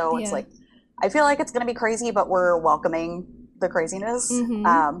go. So it's like, I feel like it's going to be crazy, but we're welcoming the craziness.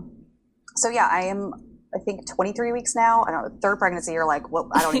 Mm-hmm. So yeah, I think 23 weeks now. I don't know, 3rd pregnancy, you're like, well,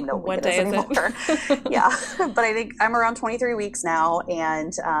 I don't even know what day it is anymore. Yeah. But I think I'm around 23 weeks now,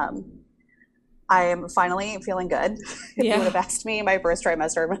 and I am finally feeling good. If you would have asked me my first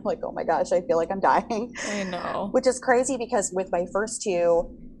trimester, I'm like, oh my gosh, I feel like I'm dying. I know. Which is crazy because with my first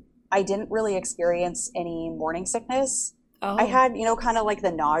 2, I didn't really experience any morning sickness. I had, kind of like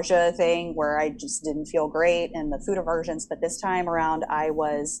the nausea thing where I just didn't feel great and the food aversions. But this time around, I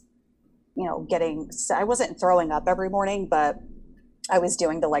was, I wasn't throwing up every morning, but I was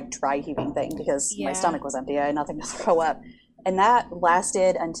doing the like dry heaving thing because my stomach was empty. I had nothing to throw up. And that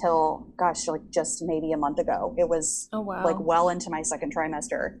lasted until, gosh, like just maybe a month ago. It was like well into my second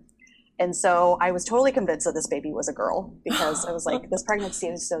trimester. And so I was totally convinced that this baby was a girl because I was like, this pregnancy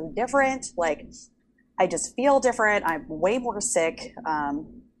is so different. Like, I just feel different. I'm way more sick.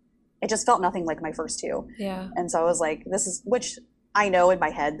 It just felt nothing like my first two. Yeah. And so I was like, which I know in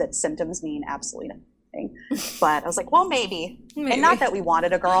my head that symptoms mean absolutely nothing. But I was like, well, maybe. And not that we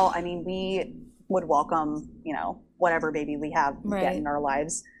wanted a girl. I mean, we would welcome, whatever baby we have get in our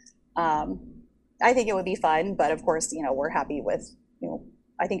lives. I think it would be fun. But of course, we're happy with,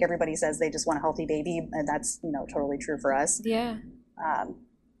 I think everybody says they just want a healthy baby. And that's, totally true for us. Yeah.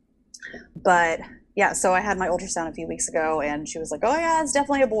 But yeah, so I had my ultrasound a few weeks ago and she was like, oh yeah, it's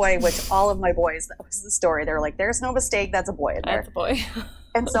definitely a boy, which all of my boys, that was the story. They're like, there's no mistake, that's a boy in there. That's a boy.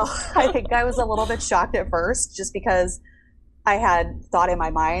 And so I think I was a little bit shocked at first just because I had thought in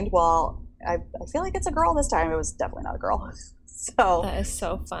my mind, well, I feel like it's a girl this time. It was definitely not a girl. So that is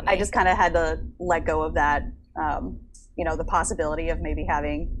so funny. I just kind of had to let go of that, the possibility of maybe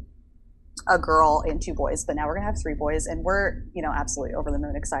having a girl and two boys, but now we're gonna have three boys and we're absolutely over the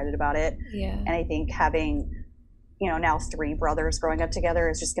moon excited about it. Yeah. And I think having now three brothers growing up together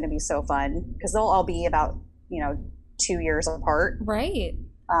is just going to be so fun because they'll all be about 2 years apart. Right.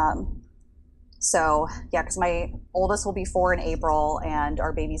 So yeah, because my oldest will be 4 in April and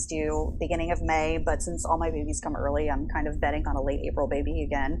our baby's due beginning of May, but since all my babies come early, I'm kind of betting on a late April baby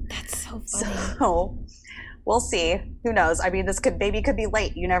again. That's so funny. So we'll see. Who knows? I mean, baby could be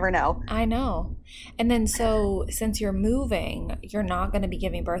late. You never know. I know. And then so since you're moving, you're not going to be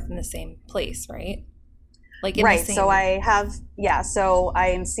giving birth in the same place, right? Like in right. The same... So so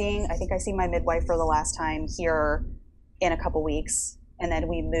I think I see my midwife for the last time here in a couple weeks. And then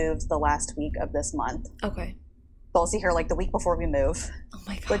we moved the last week of this month. Okay. So I'll see her like the week before we move. Oh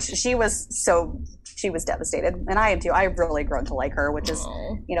my gosh. Which she was devastated. And I am too. I've really grown to like her, which is,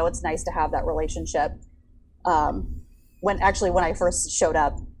 it's nice to have that relationship. When I first showed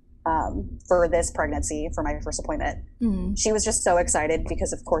up for this pregnancy, for my first appointment, she was just so excited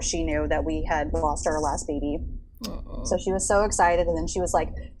because, of course, she knew that we had lost our last baby. So she was so excited. And then she was like,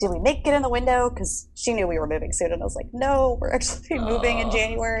 did we make it in the window? Because she knew we were moving soon. And I was like, no, we're actually moving in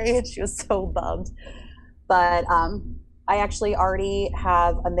January. And she was so bummed. But I actually already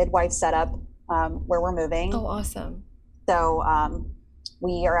have a midwife set up where we're moving. Oh, awesome. So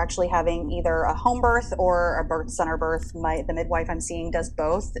we are actually having either a home birth or a birth center birth. The midwife I'm seeing does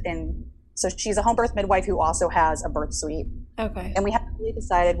both. And so she's a home birth midwife who also has a birth suite. Okay. And we haven't really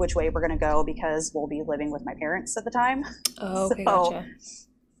decided which way we're going to go because we'll be living with my parents at the time. Oh, okay, gotcha.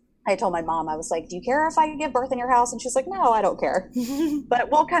 I told my mom, I was like, do you care if I give birth in your house? And she's like, no, I don't care.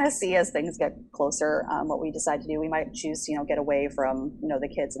 But we'll kind of see as things get closer what we decide to do. We might choose to, get away from, the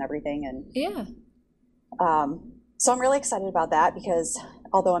kids and everything. And yeah. So I'm really excited about that because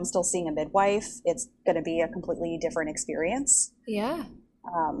although I'm still seeing a midwife, it's going to be a completely different experience. Yeah.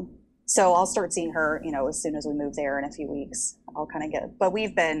 So I'll start seeing her, as soon as we move there in a few weeks. But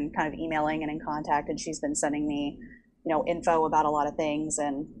we've been kind of emailing and in contact, and she's been sending me, info about a lot of things.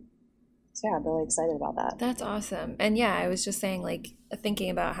 And so yeah, I'm really excited about that. That's awesome. And yeah, I was just saying, like, thinking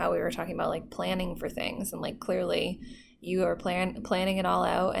about how we were talking about like planning for things, and like clearly you are planning it all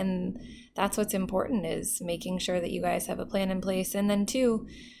out. And that's what's important, is making sure that you guys have a plan in place. And then too,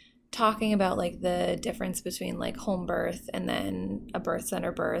 talking about like the difference between like home birth and then a birth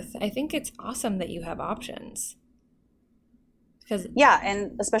center birth. I think it's awesome that you have options. Yeah,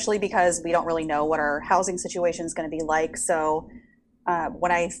 and especially because we don't really know what our housing situation is going to be like. So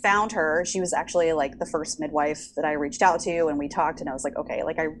when I found her, she was actually like the first midwife that I reached out to, and we talked, and I was like, okay,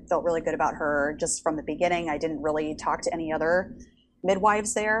 like I felt really good about her just from the beginning. I didn't really talk to any other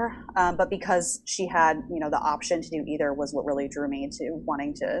midwives there, but because she had, the option to do either was what really drew me to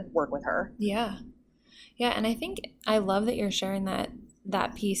wanting to work with her. Yeah. And I think I love that you're sharing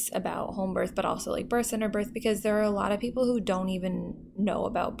that piece about home birth, but also like birth center birth, because there are a lot of people who don't even know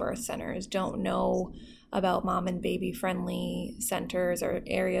about birth centers, don't know about mom and baby friendly centers or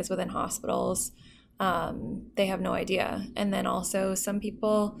areas within hospitals. They have no idea. And then also some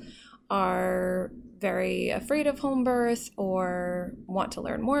people are very afraid of home birth or want to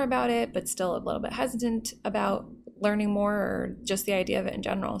learn more about it, but still a little bit hesitant about learning more or just the idea of it in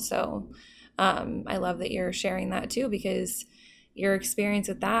general. So I love that you're sharing that too, because your experience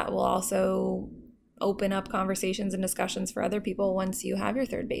with that will also open up conversations and discussions for other people once you have your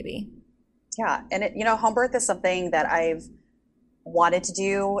third baby. Yeah. And home birth is something that I've wanted to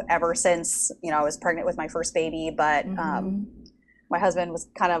do ever since, I was pregnant with my first baby, but my husband was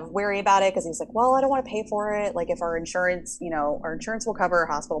kind of wary about it because he's like, well, I don't want to pay for it. Like if our insurance will cover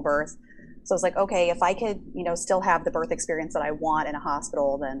a hospital birth. So I was like, okay, if I could, still have the birth experience that I want in a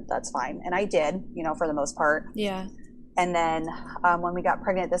hospital, then that's fine. And I did, for the most part. Yeah. And then when we got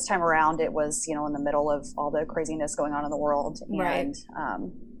pregnant this time around, it was, in the middle of all the craziness going on in the world. And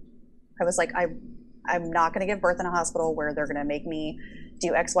I was like, I'm not going to give birth in a hospital where they're going to make me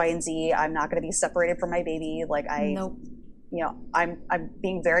do X, Y, and Z. I'm not going to be separated from my baby. Like Nope. I'm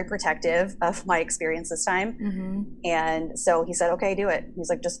being very protective of my experience this time. And so he said, okay, do it. He's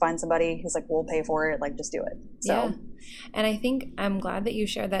like, just find somebody. He's like, we'll pay for it. Like, just do it. So, yeah. And I think I'm glad that you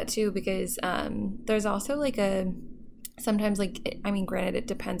shared that too, because there's also like sometimes granted, it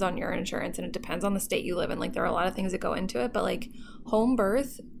depends on your insurance and it depends on the state you live in. Like there are a lot of things that go into it, but like home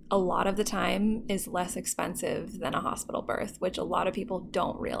birth, a lot of the time is less expensive than a hospital birth, which a lot of people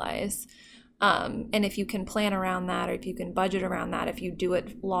don't realize. And if you can plan around that, or if you can budget around that, if you do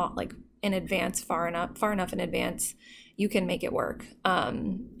it in advance, far enough in advance, you can make it work.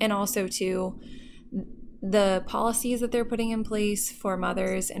 And also too, the policies that they're putting in place for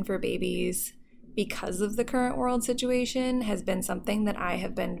mothers and for babies because of the current world situation has been something that I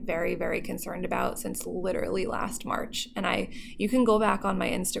have been very, very concerned about since literally last March. And you can go back on my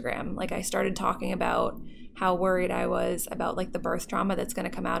Instagram. Like I started talking about how worried I was about like the birth trauma that's going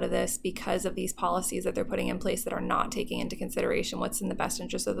to come out of this because of these policies that they're putting in place that are not taking into consideration what's in the best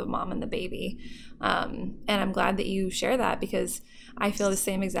interest of the mom and the baby. And I'm glad that you share that because I feel the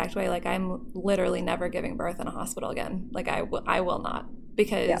same exact way. Like I'm literally never giving birth in a hospital again. Like I will not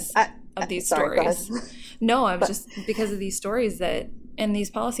because of these stories. No, I'm just because of these stories and these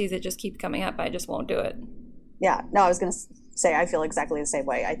policies that just keep coming up. I just won't do it. Yeah, no, I was going to say I feel exactly the same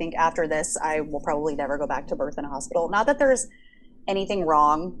way. I think after this, I will probably never go back to birth in a hospital. Not that there's anything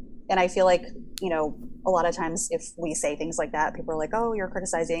wrong. And I feel like, a lot of times if we say things like that, people are like, oh, you're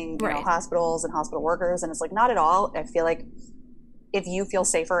criticizing hospitals and hospital workers. And it's like, not at all. I feel like if you feel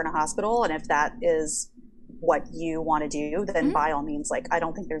safer in a hospital and if that is what you want to do, then by all means, like, I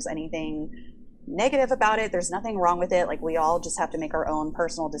don't think there's anything negative about it. There's nothing wrong with it. Like we all just have to make our own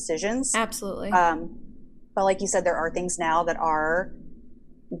personal decisions. Absolutely. But like you said, there are things now that are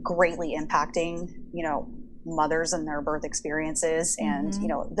greatly impacting, mothers and their birth experiences and,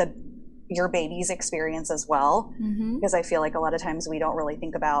 your baby's experience as well. Because I feel like a lot of times we don't really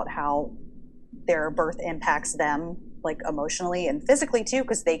think about how their birth impacts them, like emotionally and physically too,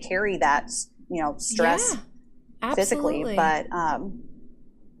 because they carry that, stress physically. But I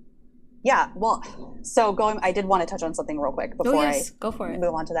did want to touch on something real quick before I go for it.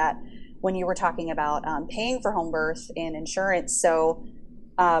 Move on to that. When you were talking about paying for home birth and insurance. So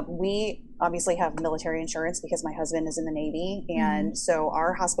we obviously have military insurance because my husband is in the Navy. And so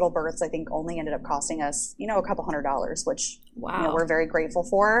our hospital births, I think, only ended up costing us, a couple $100s, which we're very grateful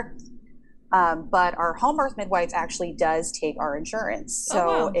for. But our home birth midwife actually does take our insurance.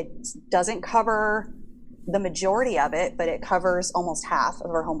 So it doesn't cover the majority of it, but it covers almost half of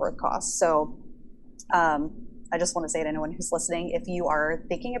our home birth costs. So I just want to say to anyone who's listening, if you are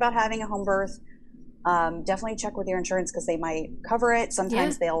thinking about having a home birth, definitely check with your insurance because they might cover it.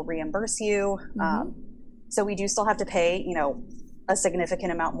 Sometimes they'll reimburse you. So we do still have to pay, a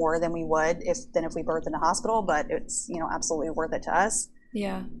significant amount more than we would if we birthed in a hospital, but it's, absolutely worth it to us.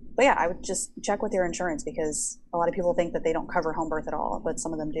 Yeah. But yeah, I would just check with your insurance because a lot of people think that they don't cover home birth at all, but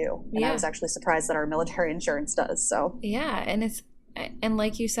some of them do. And I was actually surprised that our military insurance does. So yeah, and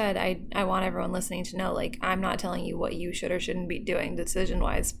like you said, I want everyone listening to know, like, I'm not telling you what you should or shouldn't be doing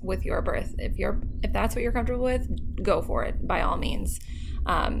decision-wise with your birth. If that's what you're comfortable with, go for it by all means.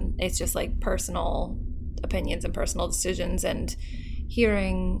 It's just like personal opinions and personal decisions, and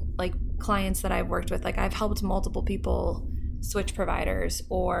hearing like clients that I've worked with, like I've helped multiple people switch providers,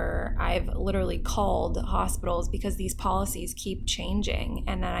 or I've literally called hospitals because these policies keep changing.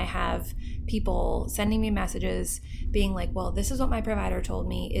 And then I have people sending me messages being like, well, this is what my provider told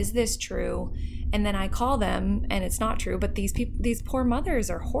me. Is this true? And then I call them and it's not true. But these poor mothers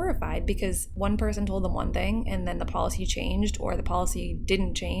are horrified because one person told them one thing and then the policy changed, or the policy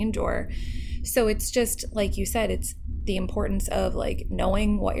didn't change. So it's just like you said, it's the importance of like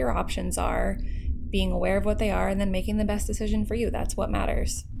knowing what your options are, being aware of what they are, and then making the best decision for you. That's what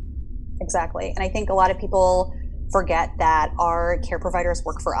matters. Exactly. And I think a lot of people forget that our care providers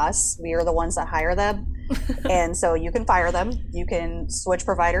work for us. We are the ones that hire them. And so you can fire them. You can switch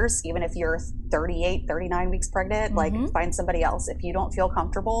providers, even if you're 38, 39 weeks pregnant, like find somebody else. If you don't feel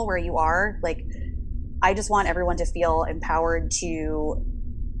comfortable where you are, like, I just want everyone to feel empowered to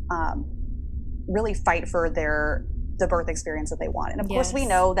really fight for the birth experience that they want. And of course, we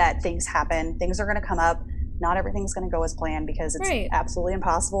know that things happen. Things are going to come up. Not everything's going to go as planned because it's absolutely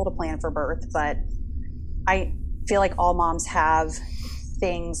impossible to plan for birth. But I feel like all moms have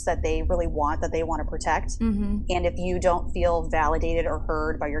things that they really want, that they want to protect. And if you don't feel validated or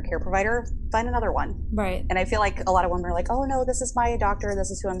heard by your care provider, find another one. Right. And I feel like a lot of women are like, oh no, this is my doctor, this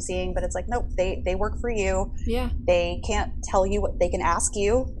is who I'm seeing. But it's like, nope, they work for you. Yeah. They can't tell you what, they can ask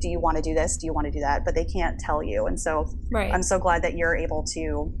you, do you want to do this? Do you want to do that? But they can't tell you. And so I'm so glad that you're able to,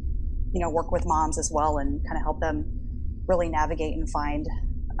 you know, work with moms as well and kind of help them really navigate and find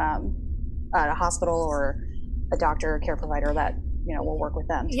a hospital or a doctor or care provider that, you know, will work with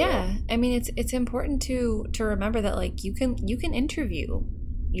them too. Yeah. I mean, it's important to remember that, like, you can interview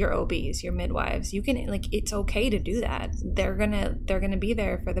your OBs, your midwives. You can, like, it's okay to do that. They're gonna be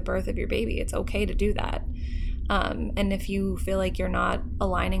there for the birth of your baby. It's okay to do that. And if you feel like you're not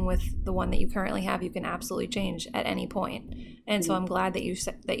aligning with the one that you currently have, you can absolutely change at any point. And so I'm glad that you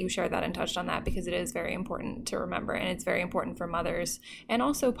shared that and touched on that, because it is very important to remember, and it's very important for mothers and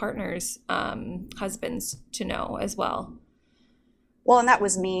also partners, husbands, to know as well. Well, and that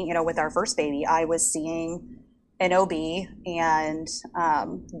was me, you know, with our first baby. I was seeing an OB, and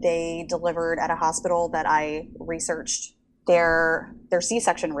they delivered at a hospital that I researched. Their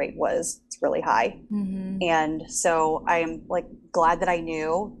C-section rate was really high. And so I'm like glad that I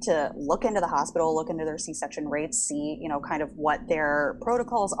knew to look into the hospital, look into their C-section rates, see, you know, kind of what their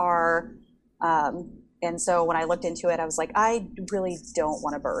protocols are. And so when I looked into it, I was like, I really don't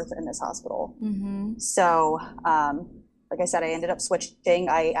want to birth in this hospital. So like I said, I ended up switching.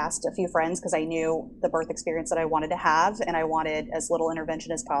 I asked a few friends because I knew the birth experience that I wanted to have, and I wanted as little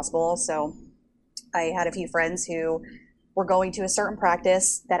intervention as possible. So I had a few friends who were going to a certain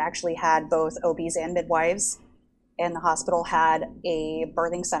practice that actually had both OBs and midwives, and the hospital had a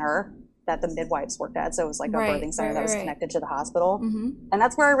birthing center that the midwives worked at. So it was like a birthing center that was connected to the hospital. And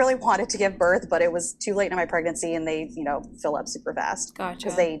that's where I really wanted to give birth, but it was too late in my pregnancy, and they, you know, fill up super fast.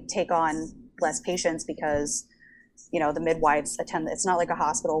 Because they take on less patients because, you know, the midwives attend. It's not like a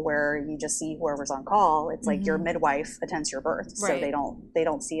hospital where you just see whoever's on call. It's like your midwife attends your birth. So they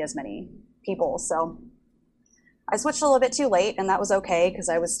don't see as many people. So I switched a little bit too late, and that was okay because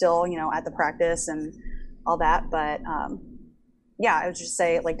I was still, you know, at the practice and all that. But yeah, I would just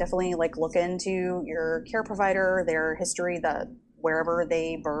say, like, definitely, like, look into your care provider, their history, wherever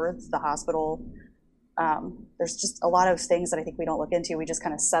they birth, the hospital. There's just a lot of things that I think we don't look into. We just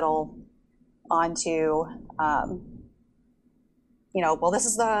kind of settle onto, you know, well, this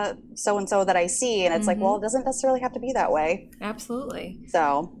is the so-and-so that I see. And it's like, well, it doesn't necessarily have to be that way. Absolutely.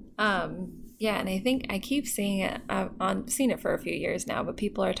 So, yeah. And I think I keep seeing it, I've seen it for a few years now, but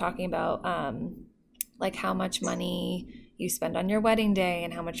people are talking about, like, how much money you spend on your wedding day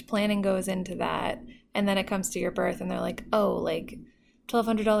and how much planning goes into that. And then it comes to your birth and they're like, oh, like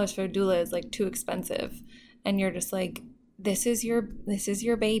 $1,200 for a doula is like too expensive. And you're just like, this is your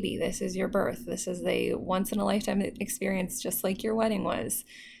baby. This is your birth. This is a once in a lifetime experience, just like your wedding was.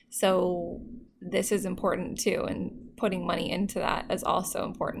 So this is important too. And putting money into that is also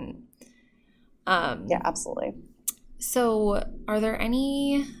important. Yeah, absolutely. So are there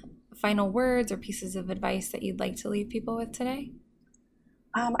any final words or pieces of advice that you'd like to leave people with today?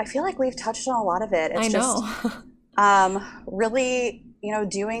 I feel like we've touched on a lot of it. It's just really, you know,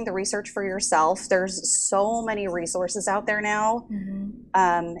 doing the research for yourself. There's so many resources out there now.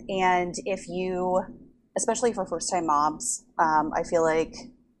 And if you, especially for first-time moms, I feel like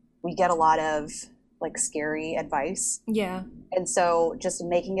we get a lot of like scary advice. Yeah. And so just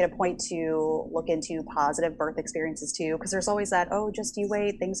making it a point to look into positive birth experiences too, because there's always that, oh, just you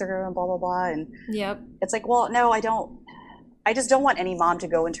wait, things are going to blah, blah, blah. And it's like, well, no, I just don't want any mom to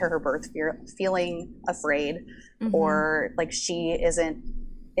go into her birth feeling afraid or like she isn't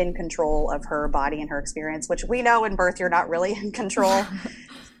in control of her body and her experience, which we know in birth, you're not really in control.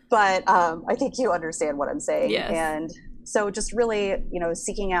 But I think you understand what I'm saying. Yes. And so just really, you know,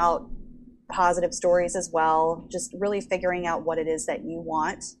 seeking out positive stories as well, just really figuring out what it is that you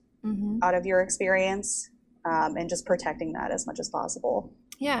want out of your experience, and just protecting that as much as possible.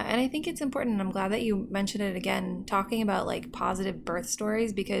 Yeah, and I think it's important, and I'm glad that you mentioned it again, talking about like positive birth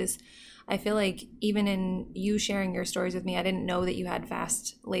stories, because I feel like even in you sharing your stories with me, I didn't know that you had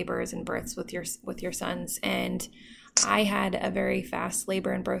fast labors and births with your sons, and I had a very fast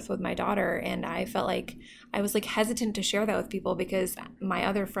labor and birth with my daughter, and I felt like I was like hesitant to share that with people because my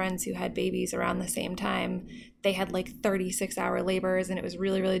other friends who had babies around the same time, they had like 36-hour labors, and it was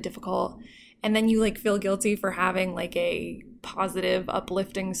really, really difficult. And then you like feel guilty for having like a positive,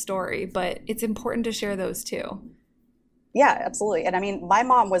 uplifting story, but it's important to share those too. Yeah, absolutely. And I mean, my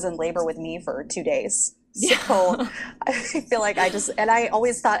mom was in labor with me for 2 days. So Yeah. I feel like I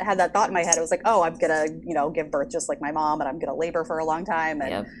always had that thought in my head. It was like, oh, I'm gonna, give birth just like my mom, and I'm gonna labor for a long time. And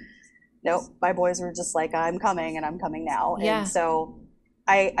Yep. nope, my boys were just like, I'm coming and I'm coming now. And Yeah. so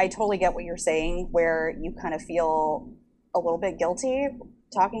I totally get what you're saying, where you kind of feel a little bit guilty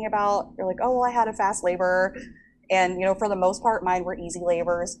talking about, you're like, oh, well, I had a fast labor. And, for the most part, mine were easy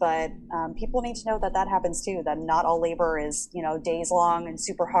labors, but people need to know that happens too, that not all labor is, days long and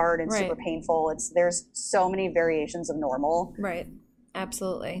super hard and super Right. painful. There's so many variations of normal, Right.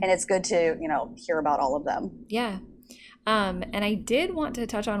 Absolutely. and it's good to, hear about all of them. Yeah. And I did want to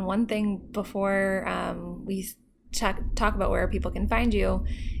touch on one thing before we talk about where people can find you.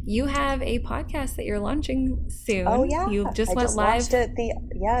 You have a podcast that you're launching soon. Oh yeah, You just I went just live. launched it.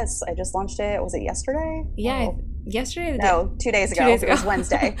 Yes, I just launched it. Was it yesterday? Yeah, Oh, yesterday. no, 2 days ago. 2 days It was ago.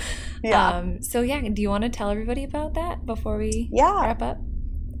 Wednesday. Yeah. So yeah, do you want to tell everybody about that before we Yeah. wrap up?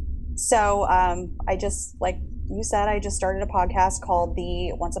 So I just, like you said, I just started a podcast called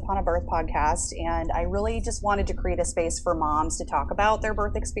the Once Upon a Birth podcast, and I really just wanted to create a space for moms to talk about their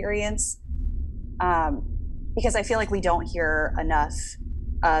birth experience, because I feel like we don't hear enough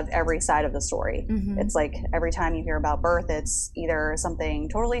of every side of the story. Mhm. It's like every time you hear about birth, it's either something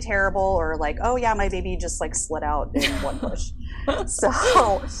totally terrible or like, oh yeah, my baby just like slid out in one push.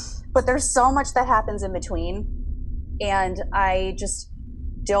 So, but there's so much that happens in between, and I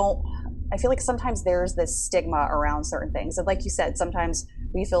feel like sometimes there's this stigma around certain things. And like you said, sometimes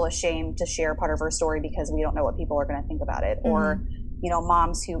we feel ashamed to share part of our story because we don't know what people are going to think about it. Mhm. Or,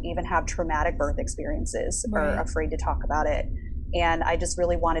 moms who even have traumatic birth experiences Right. are afraid to talk about it. And I just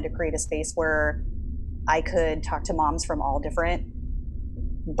really wanted to create a space where I could talk to moms from all different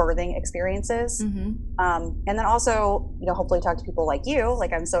birthing experiences. Mhm. And then also, hopefully talk to people like you.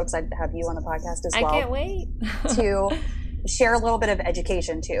 Like, I'm so excited to have you on the podcast as I well, can't wait. to share a little bit of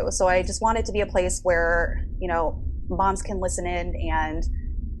education too. So I just want it to be a place where, moms can listen in and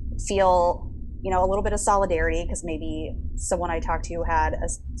feel, a little bit of solidarity, because maybe someone I talked to had a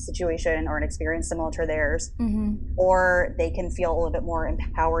situation or an experience similar to theirs, Mhm. or they can feel a little bit more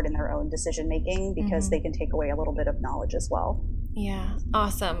empowered in their own decision making because they can take away a little bit of knowledge as well. Yeah,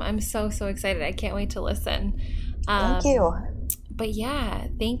 awesome. I'm so excited. I can't wait to listen. Thank you. But yeah,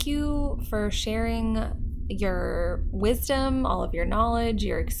 thank you for sharing your wisdom, all of your knowledge,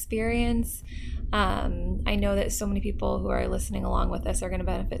 your experience. I know that so many people who are listening along with us are going to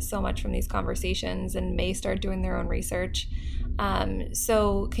benefit so much from these conversations and may start doing their own research.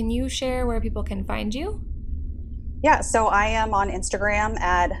 So can you share where people can find you? Yeah, so I am on Instagram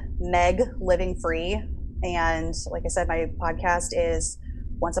at Meg Living Free. And like I said, my podcast is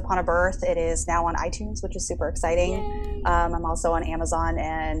Once Upon a Birth. It is now on iTunes, which is super exciting. Yay. I'm also on Amazon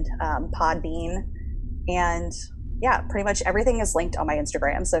and Podbean. And yeah, pretty much everything is linked on my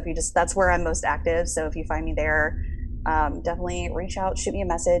Instagram. So that's where I'm most active. So if you find me there, definitely reach out, shoot me a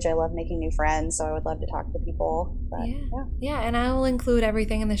message. I love making new friends, so I would love to talk to people. But, yeah, and I will include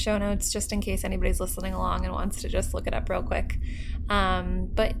everything in the show notes just in case anybody's listening along and wants to just look it up real quick.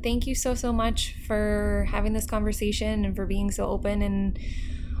 But thank you so much for having this conversation and for being so open and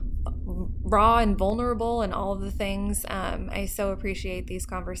raw and vulnerable and all of the things. I so appreciate these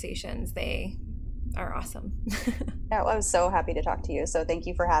conversations. They are awesome. Yeah, I was so happy to talk to you. So thank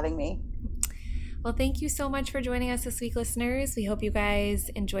you for having me. Well, thank you so much for joining us this week, listeners. We hope you guys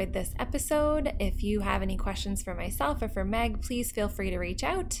enjoyed this episode. If you have any questions for myself or for Meg, please feel free to reach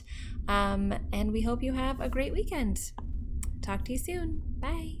out. And we hope you have a great weekend. Talk to you soon.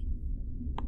 Bye.